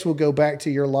paychecks will go back to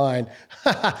your line.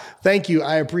 Thank you.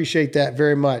 I appreciate that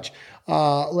very much.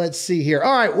 Let's see here.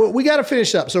 All right. Well, we got to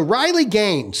finish up. So Riley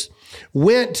Gaines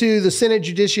went to the Senate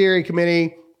Judiciary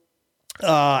Committee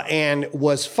and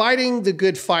was fighting the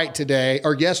good fight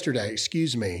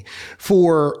yesterday,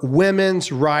 for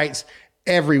women's rights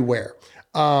everywhere.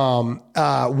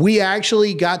 We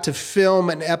actually got to film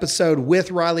an episode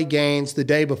with Riley Gaines the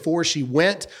day before she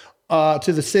went to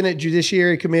the Senate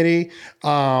Judiciary Committee.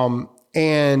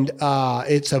 And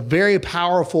it's a very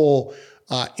powerful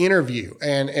interview.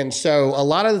 And so a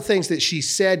lot of the things that she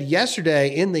said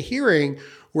yesterday in the hearing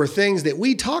were things that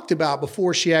we talked about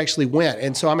before she actually went.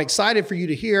 And so I'm excited for you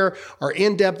to hear our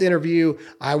in-depth interview.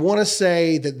 I want to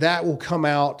say that will come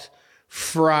out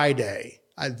Friday.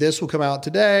 This will come out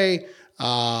today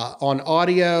on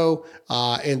audio.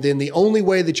 And then the only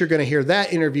way that you're going to hear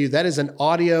that interview, that is an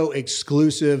audio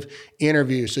exclusive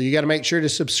interview. So you got to make sure to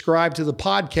subscribe to the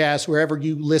podcast wherever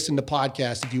you listen to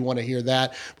podcasts if you want to hear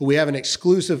that. But we have an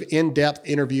exclusive in-depth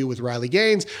interview with Riley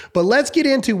Gaines. But let's get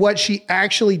into what she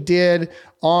actually did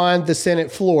on the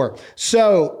Senate floor.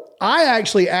 So I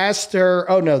actually asked her,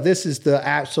 oh no, this is the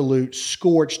absolute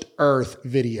scorched earth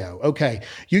video. Okay,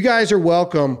 you guys are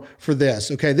welcome for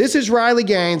this. Okay, this is Riley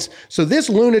Gaines. So this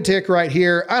lunatic right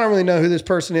here, I don't really know who this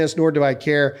person is, nor do I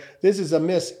care. This is a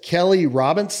Miss Kelly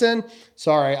Robinson.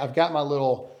 Sorry, I've got my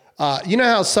little, you know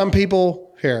how some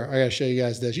people, here, I gotta show you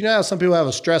guys this. You know how some people have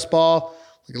a stress ball,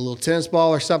 like a little tennis ball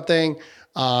or something?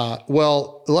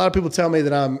 Well, a lot of people tell me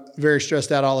that I'm very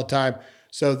stressed out all the time.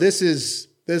 So this is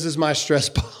my stress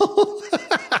ball.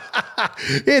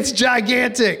 It's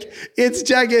gigantic. It's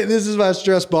gigantic. This is my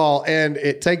stress ball, and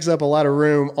it takes up a lot of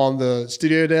room on the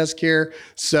studio desk here.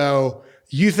 So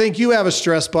you think you have a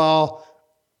stress ball?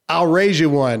 I'll raise you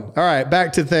one. All right,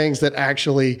 back to things that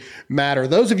actually matter.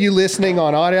 Those of you listening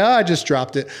on audio, I just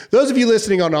dropped it. Those of you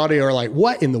listening on audio are like,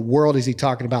 what in the world is he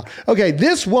talking about? Okay,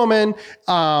 this woman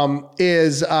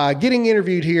is getting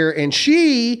interviewed here, and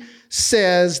she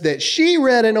says that she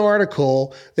read an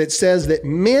article that says that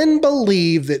men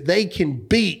believe that they can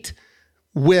beat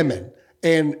women.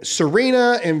 And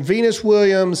Serena and Venus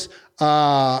Williams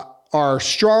are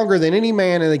stronger than any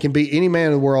man, and they can beat any man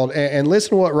in the world. And listen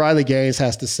to what Riley Gaines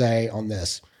has to say on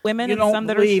this. Women and some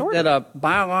that are shorter. You don't believe that a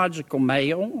biological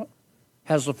male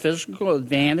has a physical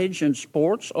advantage in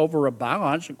sports over a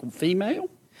biological female?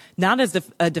 Not as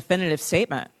a definitive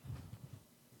statement.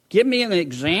 Give me an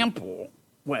example.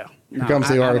 Well, here comes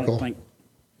the article. I don't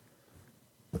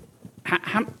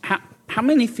think. How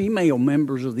many female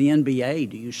members of the NBA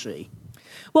do you see?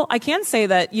 Well, I can say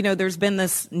that, there's been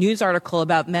this news article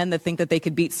about men that think that they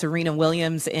could beat Serena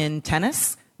Williams in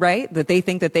tennis, right? That they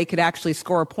think that they could actually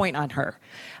score a point on her.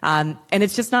 And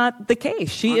it's just not the case.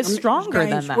 She is stronger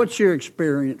than that. What's your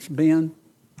experience, Ben?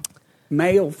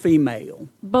 Male, female?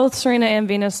 Both Serena and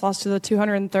Venus lost to the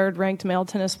 203rd ranked male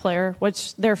tennis player,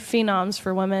 which they're phenoms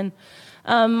for women.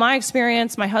 My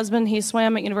experience, my husband, he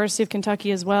swam at University of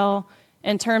Kentucky as well.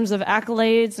 In terms of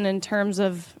accolades and in terms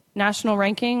of national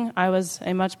ranking, I was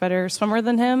a much better swimmer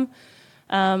than him.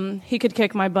 He could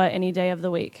kick my butt any day of the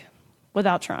week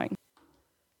without trying.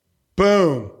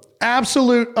 Boom.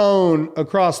 Absolute own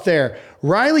across there.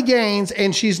 Riley Gaines,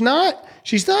 and she's not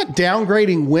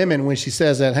downgrading women when she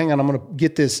says that. Hang on, I'm going to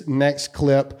get this next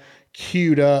clip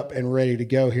queued up and ready to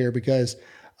go here because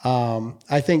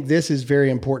I think this is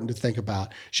very important to think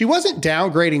about. She wasn't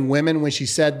downgrading women when she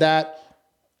said that.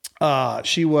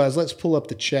 She was, let's pull up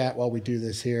the chat while we do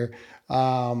this here.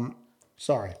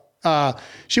 Sorry.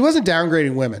 She wasn't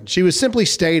downgrading women. She was simply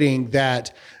stating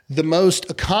that the most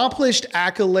accomplished,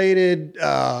 accoladed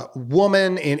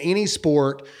woman in any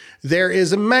sport, there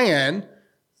is a man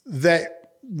that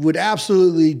would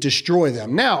absolutely destroy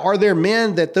them. Now, are there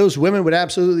men that those women would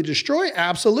absolutely destroy?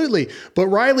 Absolutely. But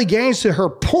Riley Gaines, to her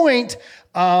point,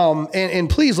 and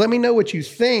please let me know what you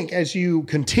think as you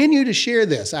continue to share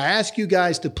this. I ask you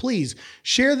guys to please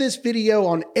share this video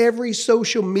on every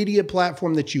social media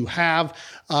platform that you have,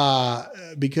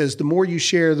 because the more you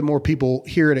share, the more people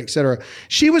hear it, etc.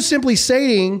 She was simply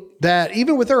stating that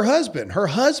even with her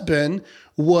husband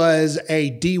was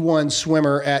a D1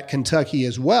 swimmer at Kentucky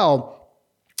as well.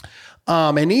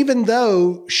 And even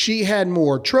though she had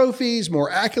more trophies,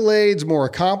 more accolades, more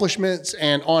accomplishments,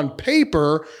 and on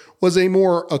paper was a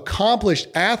more accomplished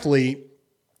athlete,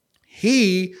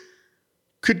 he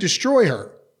could destroy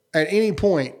her at any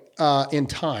point in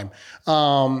time.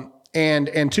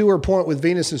 And to her point with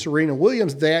Venus and Serena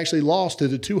Williams, they actually lost to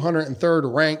the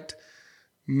 203rd ranked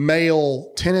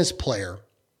male tennis player.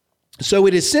 So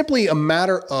it is simply a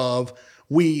matter of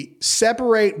We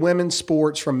separate women's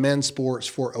sports from men's sports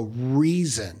for a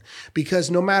reason, because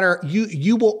no matter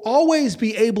you will always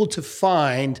be able to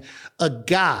find a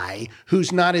guy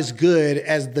who's not as good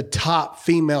as the top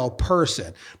female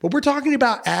person. But we're talking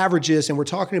about averages and we're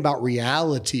talking about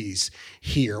realities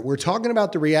here. We're talking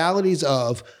about the realities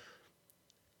of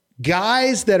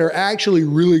guys that are actually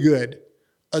really good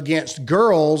against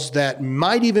girls that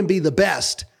might even be the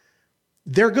best.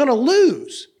 They're going to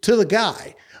lose to the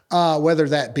guy. Whether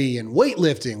that be in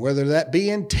weightlifting, whether that be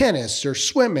in tennis or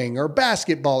swimming or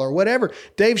basketball or whatever.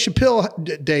 Dave Chappelle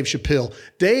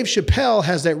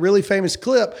has that really famous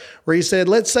clip where he said,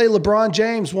 let's say LeBron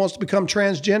James wants to become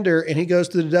transgender and he goes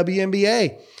to the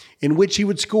WNBA, in which he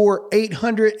would score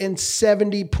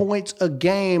 870 points a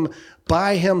game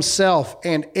by himself,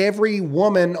 and every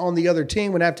woman on the other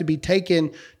team would have to be taken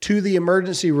to the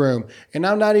emergency room. And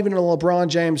I'm not even a LeBron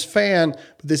James fan,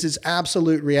 but this is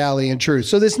absolute reality and truth.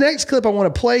 So this next clip I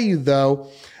want to play you, though.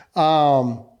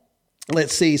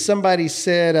 Let's see. Somebody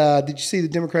said, did you see the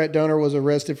Democrat donor was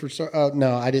arrested for...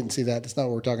 no, I didn't see that. That's not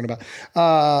what we're talking about.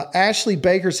 Ashley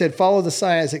Baker said, follow the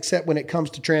science except when it comes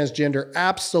to transgender.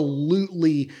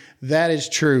 Absolutely, that is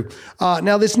true.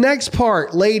 Now, this next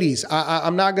part, ladies,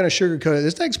 I'm not going to sugarcoat it.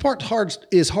 This next part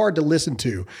is hard to listen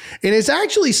to. And it's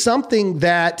actually something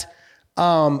that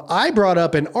I brought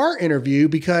up in our interview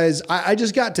because I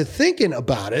just got to thinking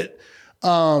about it.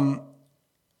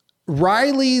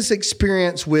 Riley's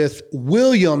experience with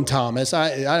William Thomas,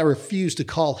 I refuse to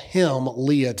call him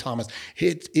Leah Thomas.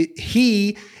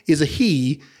 He is a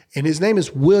he, and his name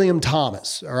is William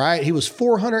Thomas, all right? He was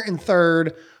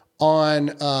 403rd on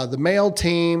the male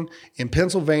team in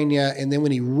Pennsylvania, and then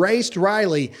when he raced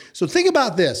Riley, so think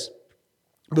about this.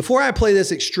 Before I play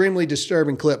this extremely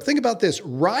disturbing clip, think about this.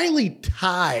 Riley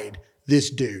tied this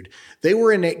dude. They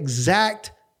were an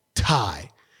exact tie.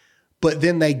 But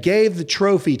then they gave the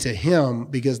trophy to him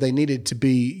because they needed to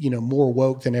be, more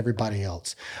woke than everybody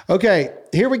else. Okay,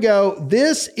 here we go.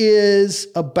 This is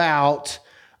about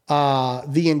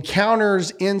the encounters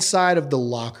inside of the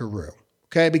locker room.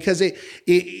 Okay, because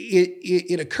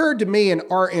it occurred to me in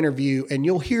our interview, and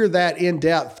you'll hear that in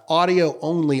depth, audio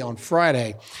only on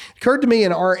Friday. It occurred to me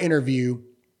in our interview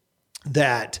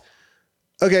that,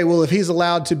 okay, well, if he's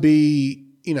allowed to be,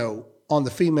 on the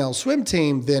female swim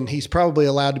team, then he's probably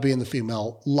allowed to be in the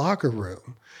female locker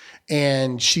room.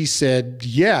 And she said,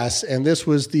 yes. And this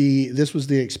was the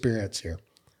experience here.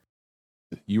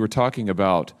 You were talking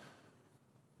about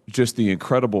just the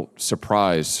incredible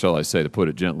surprise, shall I say, to put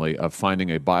it gently, of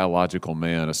finding a biological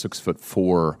man, a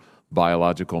 6'4"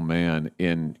 biological man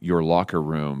in your locker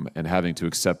room and having to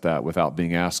accept that without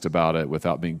being asked about it,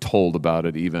 without being told about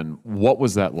it even. What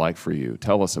was that like for you?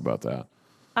 Tell us about that.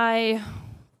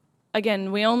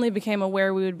 Again, we only became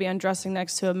aware we would be undressing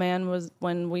next to a man was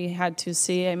when we had to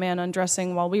see a man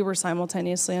undressing while we were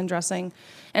simultaneously undressing.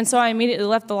 And so I immediately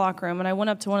left the locker room and I went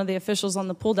up to one of the officials on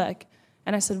the pool deck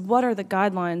and I said, what are the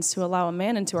guidelines to allow a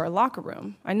man into our locker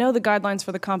room? I know the guidelines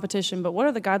for the competition, but what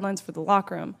are the guidelines for the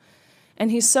locker room?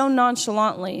 And he so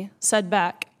nonchalantly said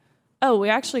back, oh, we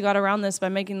actually got around this by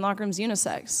making locker rooms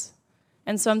unisex.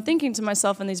 And so I'm thinking to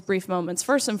myself in these brief moments,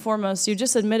 first and foremost, you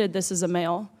just admitted this is a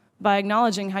male by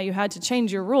acknowledging how you had to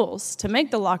change your rules to make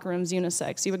the locker rooms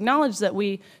unisex. You acknowledge that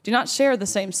we do not share the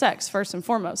same sex, first and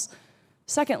foremost.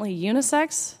 Secondly,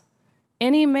 unisex.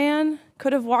 Any man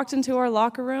could have walked into our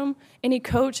locker room, any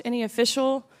coach, any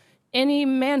official, any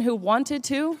man who wanted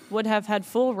to would have had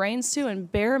full reins to,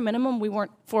 and bare minimum, we weren't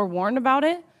forewarned about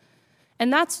it.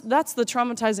 And that's the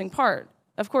traumatizing part.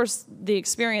 Of course, the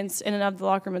experience in and of the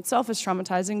locker room itself is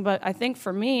traumatizing, but I think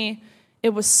for me, it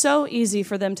was so easy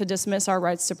for them to dismiss our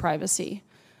rights to privacy.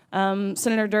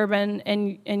 Senator Durbin,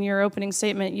 in your opening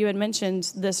statement, you had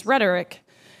mentioned this rhetoric.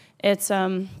 It's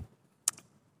you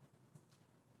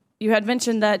had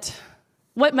mentioned that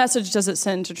what message does it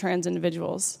send to trans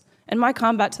individuals? And my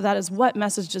combat to that is what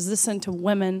message does this send to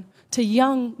women, to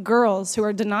young girls who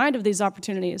are denied of these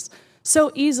opportunities?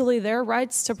 So easily their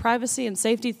rights to privacy and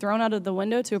safety thrown out of the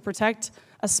window to protect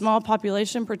a small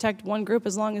population, protect one group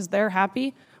as long as they're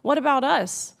happy. What about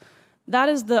us? That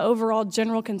is the overall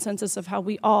general consensus of how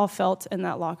we all felt in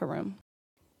that locker room.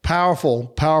 Powerful,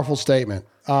 powerful statement.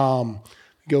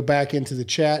 Go back into the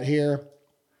chat here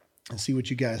and see what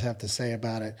you guys have to say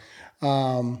about it.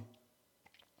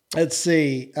 Let's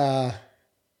see.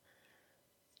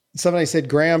 Somebody said,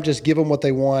 Graham, just give them what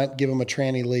they want. Give them a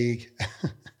tranny league.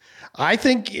 I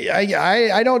think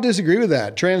I don't disagree with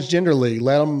that. Transgender league,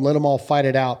 let them all fight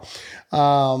it out.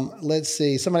 Let's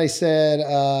see. Somebody said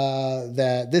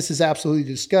that this is absolutely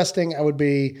disgusting. I would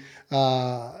be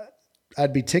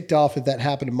I'd be ticked off if that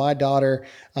happened to my daughter.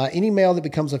 Any male that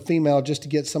becomes a female just to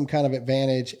get some kind of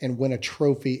advantage and win a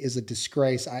trophy is a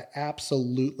disgrace. I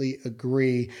absolutely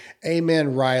agree.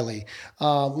 Amen, Riley.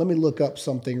 Let me look up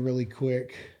something really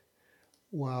quick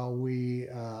while we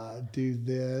do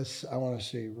this. I want to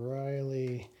see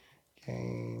Riley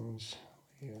Gaines.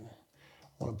 Yeah.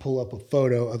 I want to pull up a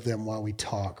photo of them while we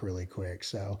talk really quick.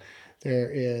 So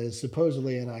there is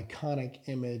supposedly an iconic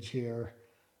image here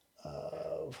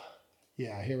of,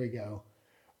 here we go.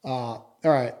 All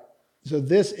right. So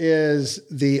this is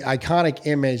the iconic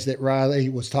image that Riley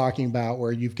was talking about,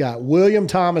 where you've got William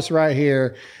Thomas right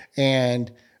here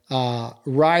and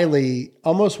Riley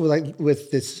almost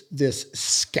with this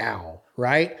scowl,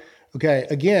 right? Okay.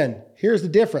 Again, here's the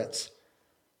difference.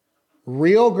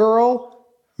 Real girl,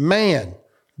 man.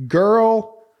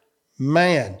 Girl,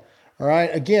 man. All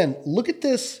right. Again, look at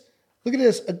this. Look at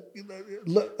this.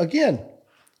 Look, again,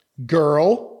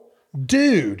 girl,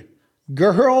 dude.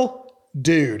 Girl,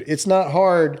 dude. It's not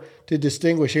hard to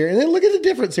distinguish here. And then look at the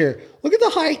difference here. Look at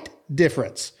the height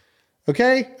difference.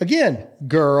 Okay. Again,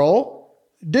 girl,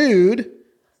 dude,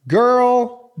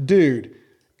 girl, dude.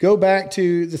 Go back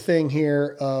to the thing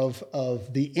here of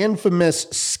the infamous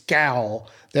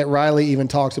scowl that Riley even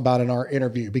talks about in our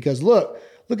interview. Because look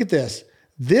at this.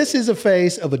 This is a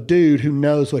face of a dude who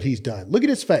knows what he's done. Look at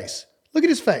his face. Look at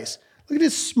his face. Look at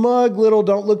his smug little,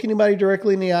 don't look anybody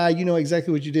directly in the eye. You know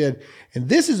exactly what you did. And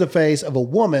this is a face of a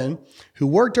woman who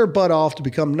worked her butt off to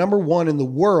become number one in the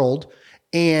world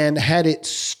and had it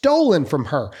stolen from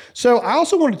her. So I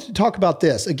also wanted to talk about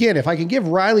this. Again, if I can give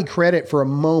Riley credit for a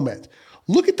moment,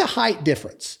 look at the height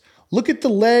difference. Look at the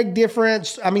leg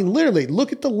difference. I mean, literally,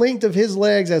 look at the length of his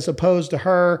legs as opposed to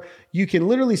her. You can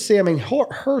literally see, I mean,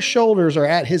 her shoulders are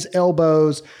at his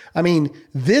elbows. I mean,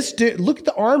 this dude, look at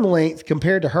the arm length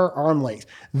compared to her arm length.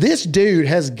 This dude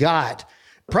has got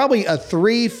probably a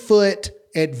 3-foot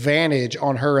advantage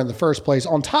on her in the first place,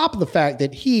 on top of the fact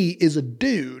that he is a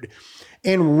dude.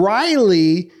 And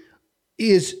Riley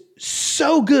is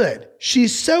so good.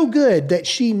 She's so good that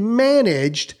she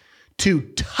managed to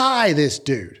tie this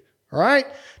dude. All right.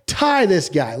 Tie this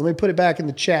guy. Let me put it back in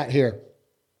the chat here.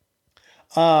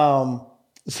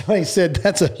 Somebody said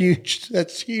that's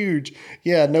huge.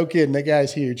 Yeah, no kidding. That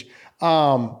guy's huge.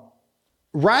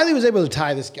 Riley was able to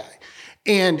tie this guy.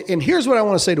 And here's what I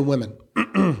want to say to women.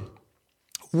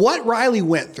 What Riley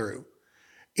went through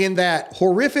in that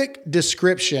horrific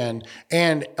description,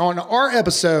 and on our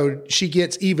episode, she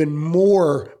gets even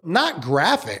more, not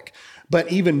graphic,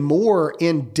 but even more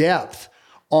in depth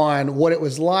on what it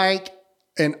was like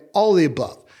and all the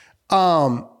above.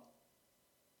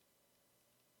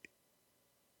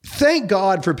 Thank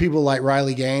God for people like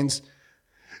Riley Gaines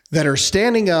that are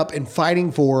standing up and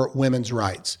fighting for women's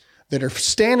rights, that are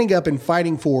standing up and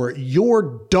fighting for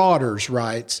your daughter's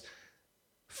rights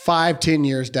 5-10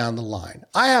 years down the line.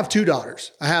 I have 2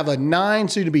 daughters. I have a 9,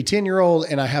 soon to be 10-year-old,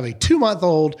 and I have a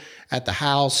 2-month-old at the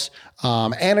house,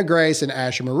 Anna Grace and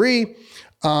Asher Marie.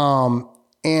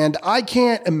 And I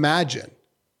can't imagine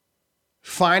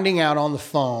finding out on the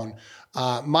phone.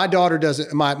 My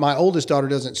oldest daughter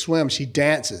doesn't swim. She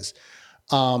dances,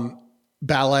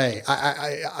 ballet.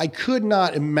 I could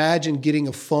not imagine getting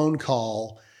a phone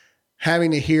call, having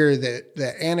to hear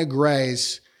that Anna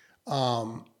Grace,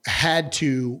 had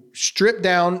to strip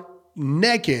down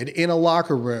naked in a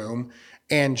locker room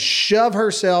and shove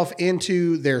herself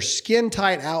into their skin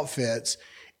tight outfits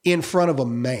in front of a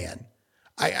man.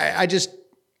 I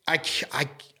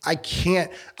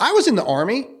can't. I was in the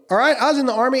Army. All right. I was in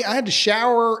the Army. I had to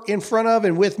shower in front of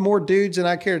and with more dudes than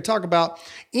I care to talk about.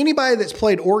 Anybody that's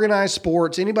played organized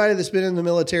sports, anybody that's been in the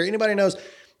military, anybody knows,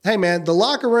 hey man, the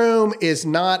locker room is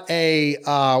not a,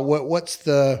 what's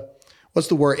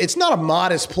the word? It's not a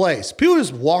modest place. People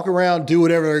just walk around, do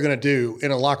whatever they're going to do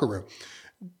in a locker room.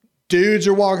 Dudes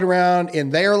are walking around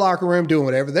in their locker room doing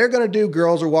whatever they're going to do.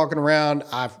 Girls are walking around.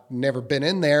 I've never been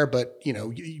in there, but you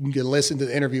can listen to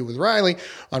the interview with Riley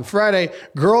on Friday.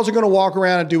 Girls are going to walk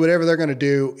around and do whatever they're going to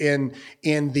do in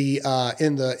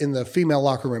the female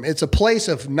locker room. It's a place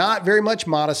of not very much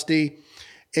modesty.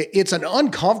 It's an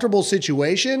uncomfortable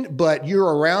situation, but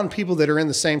you're around people that are in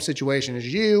the same situation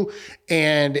as you.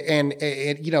 And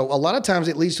a lot of times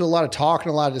it leads to a lot of talk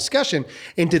and a lot of discussion.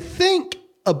 And to think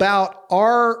about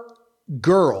our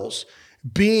girls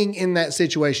being in that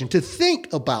situation, to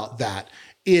think about that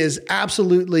is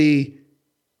absolutely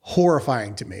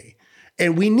horrifying to me.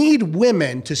 And we need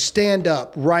women to stand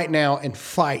up right now and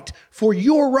fight for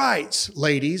your rights,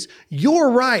 ladies. Your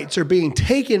rights are being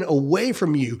taken away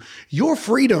from you. Your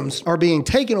freedoms are being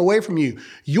taken away from you.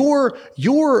 Your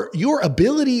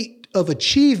ability of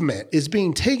achievement is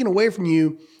being taken away from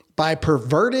you by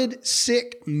perverted,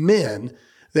 sick men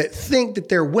that think that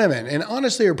they're women, and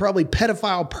honestly are probably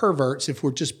pedophile perverts if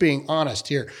we're just being honest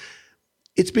here.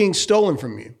 It's being stolen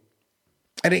from you.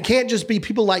 And it can't just be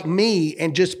people like me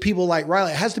and just people like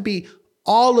Riley. It has to be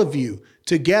all of you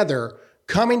together,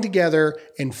 coming together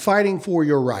and fighting for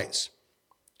your rights.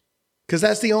 Because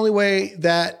that's the only way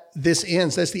that this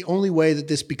ends. That's the only way that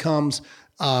this becomes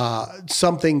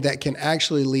something that can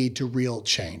actually lead to real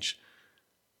change.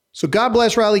 So God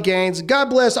bless Riley Gaines. God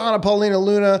bless Anna Paulina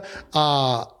Luna.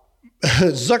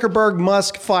 Zuckerberg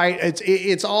Musk fight.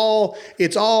 It's all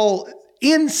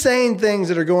insane things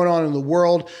that are going on in the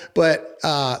world. But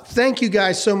thank you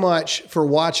guys so much for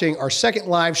watching our second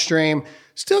live stream.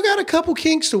 Still got a couple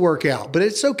kinks to work out, but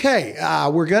it's okay.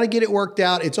 We're going to get it worked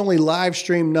out. It's only live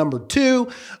stream number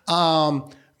 2.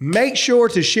 Make sure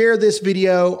to share this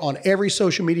video on every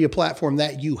social media platform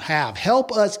that you have.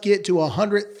 Help us get to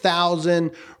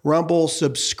 100,000 Rumble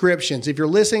subscriptions. If you're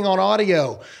listening on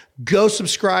audio, go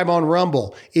subscribe on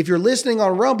Rumble. If you're listening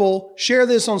on Rumble, share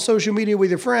this on social media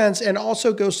with your friends, and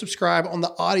also go subscribe on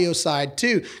the audio side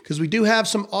too, because we do have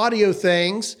some audio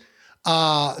things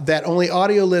that only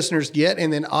audio listeners get.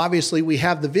 And then obviously we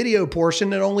have the video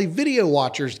portion that only video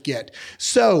watchers get.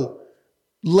 So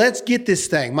let's get this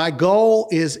thing. My goal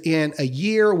is in a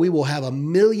year, we will have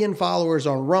 1 million followers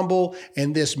on Rumble,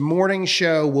 and this morning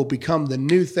show will become the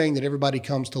new thing that everybody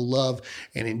comes to love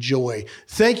and enjoy.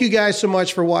 Thank you guys so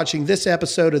much for watching this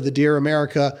episode of the Dear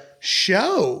America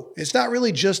Show. It's not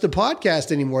really just a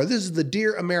podcast anymore. This is the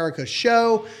Dear America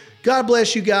Show. God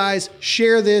bless you guys.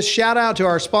 Share this. Shout out to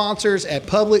our sponsors at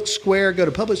Public Square. Go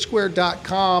to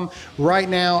publicsquare.com right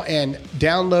now and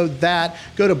download that.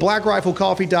 Go to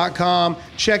blackriflecoffee.com.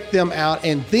 Check them out.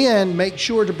 And then make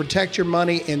sure to protect your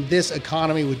money in this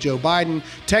economy with Joe Biden.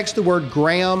 Text the word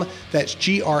Graham, that's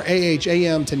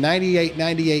GRAHAM, to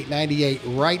 989898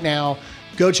 right now.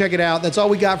 Go check it out. That's all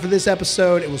we got for this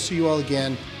episode, and we'll see you all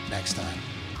again next time.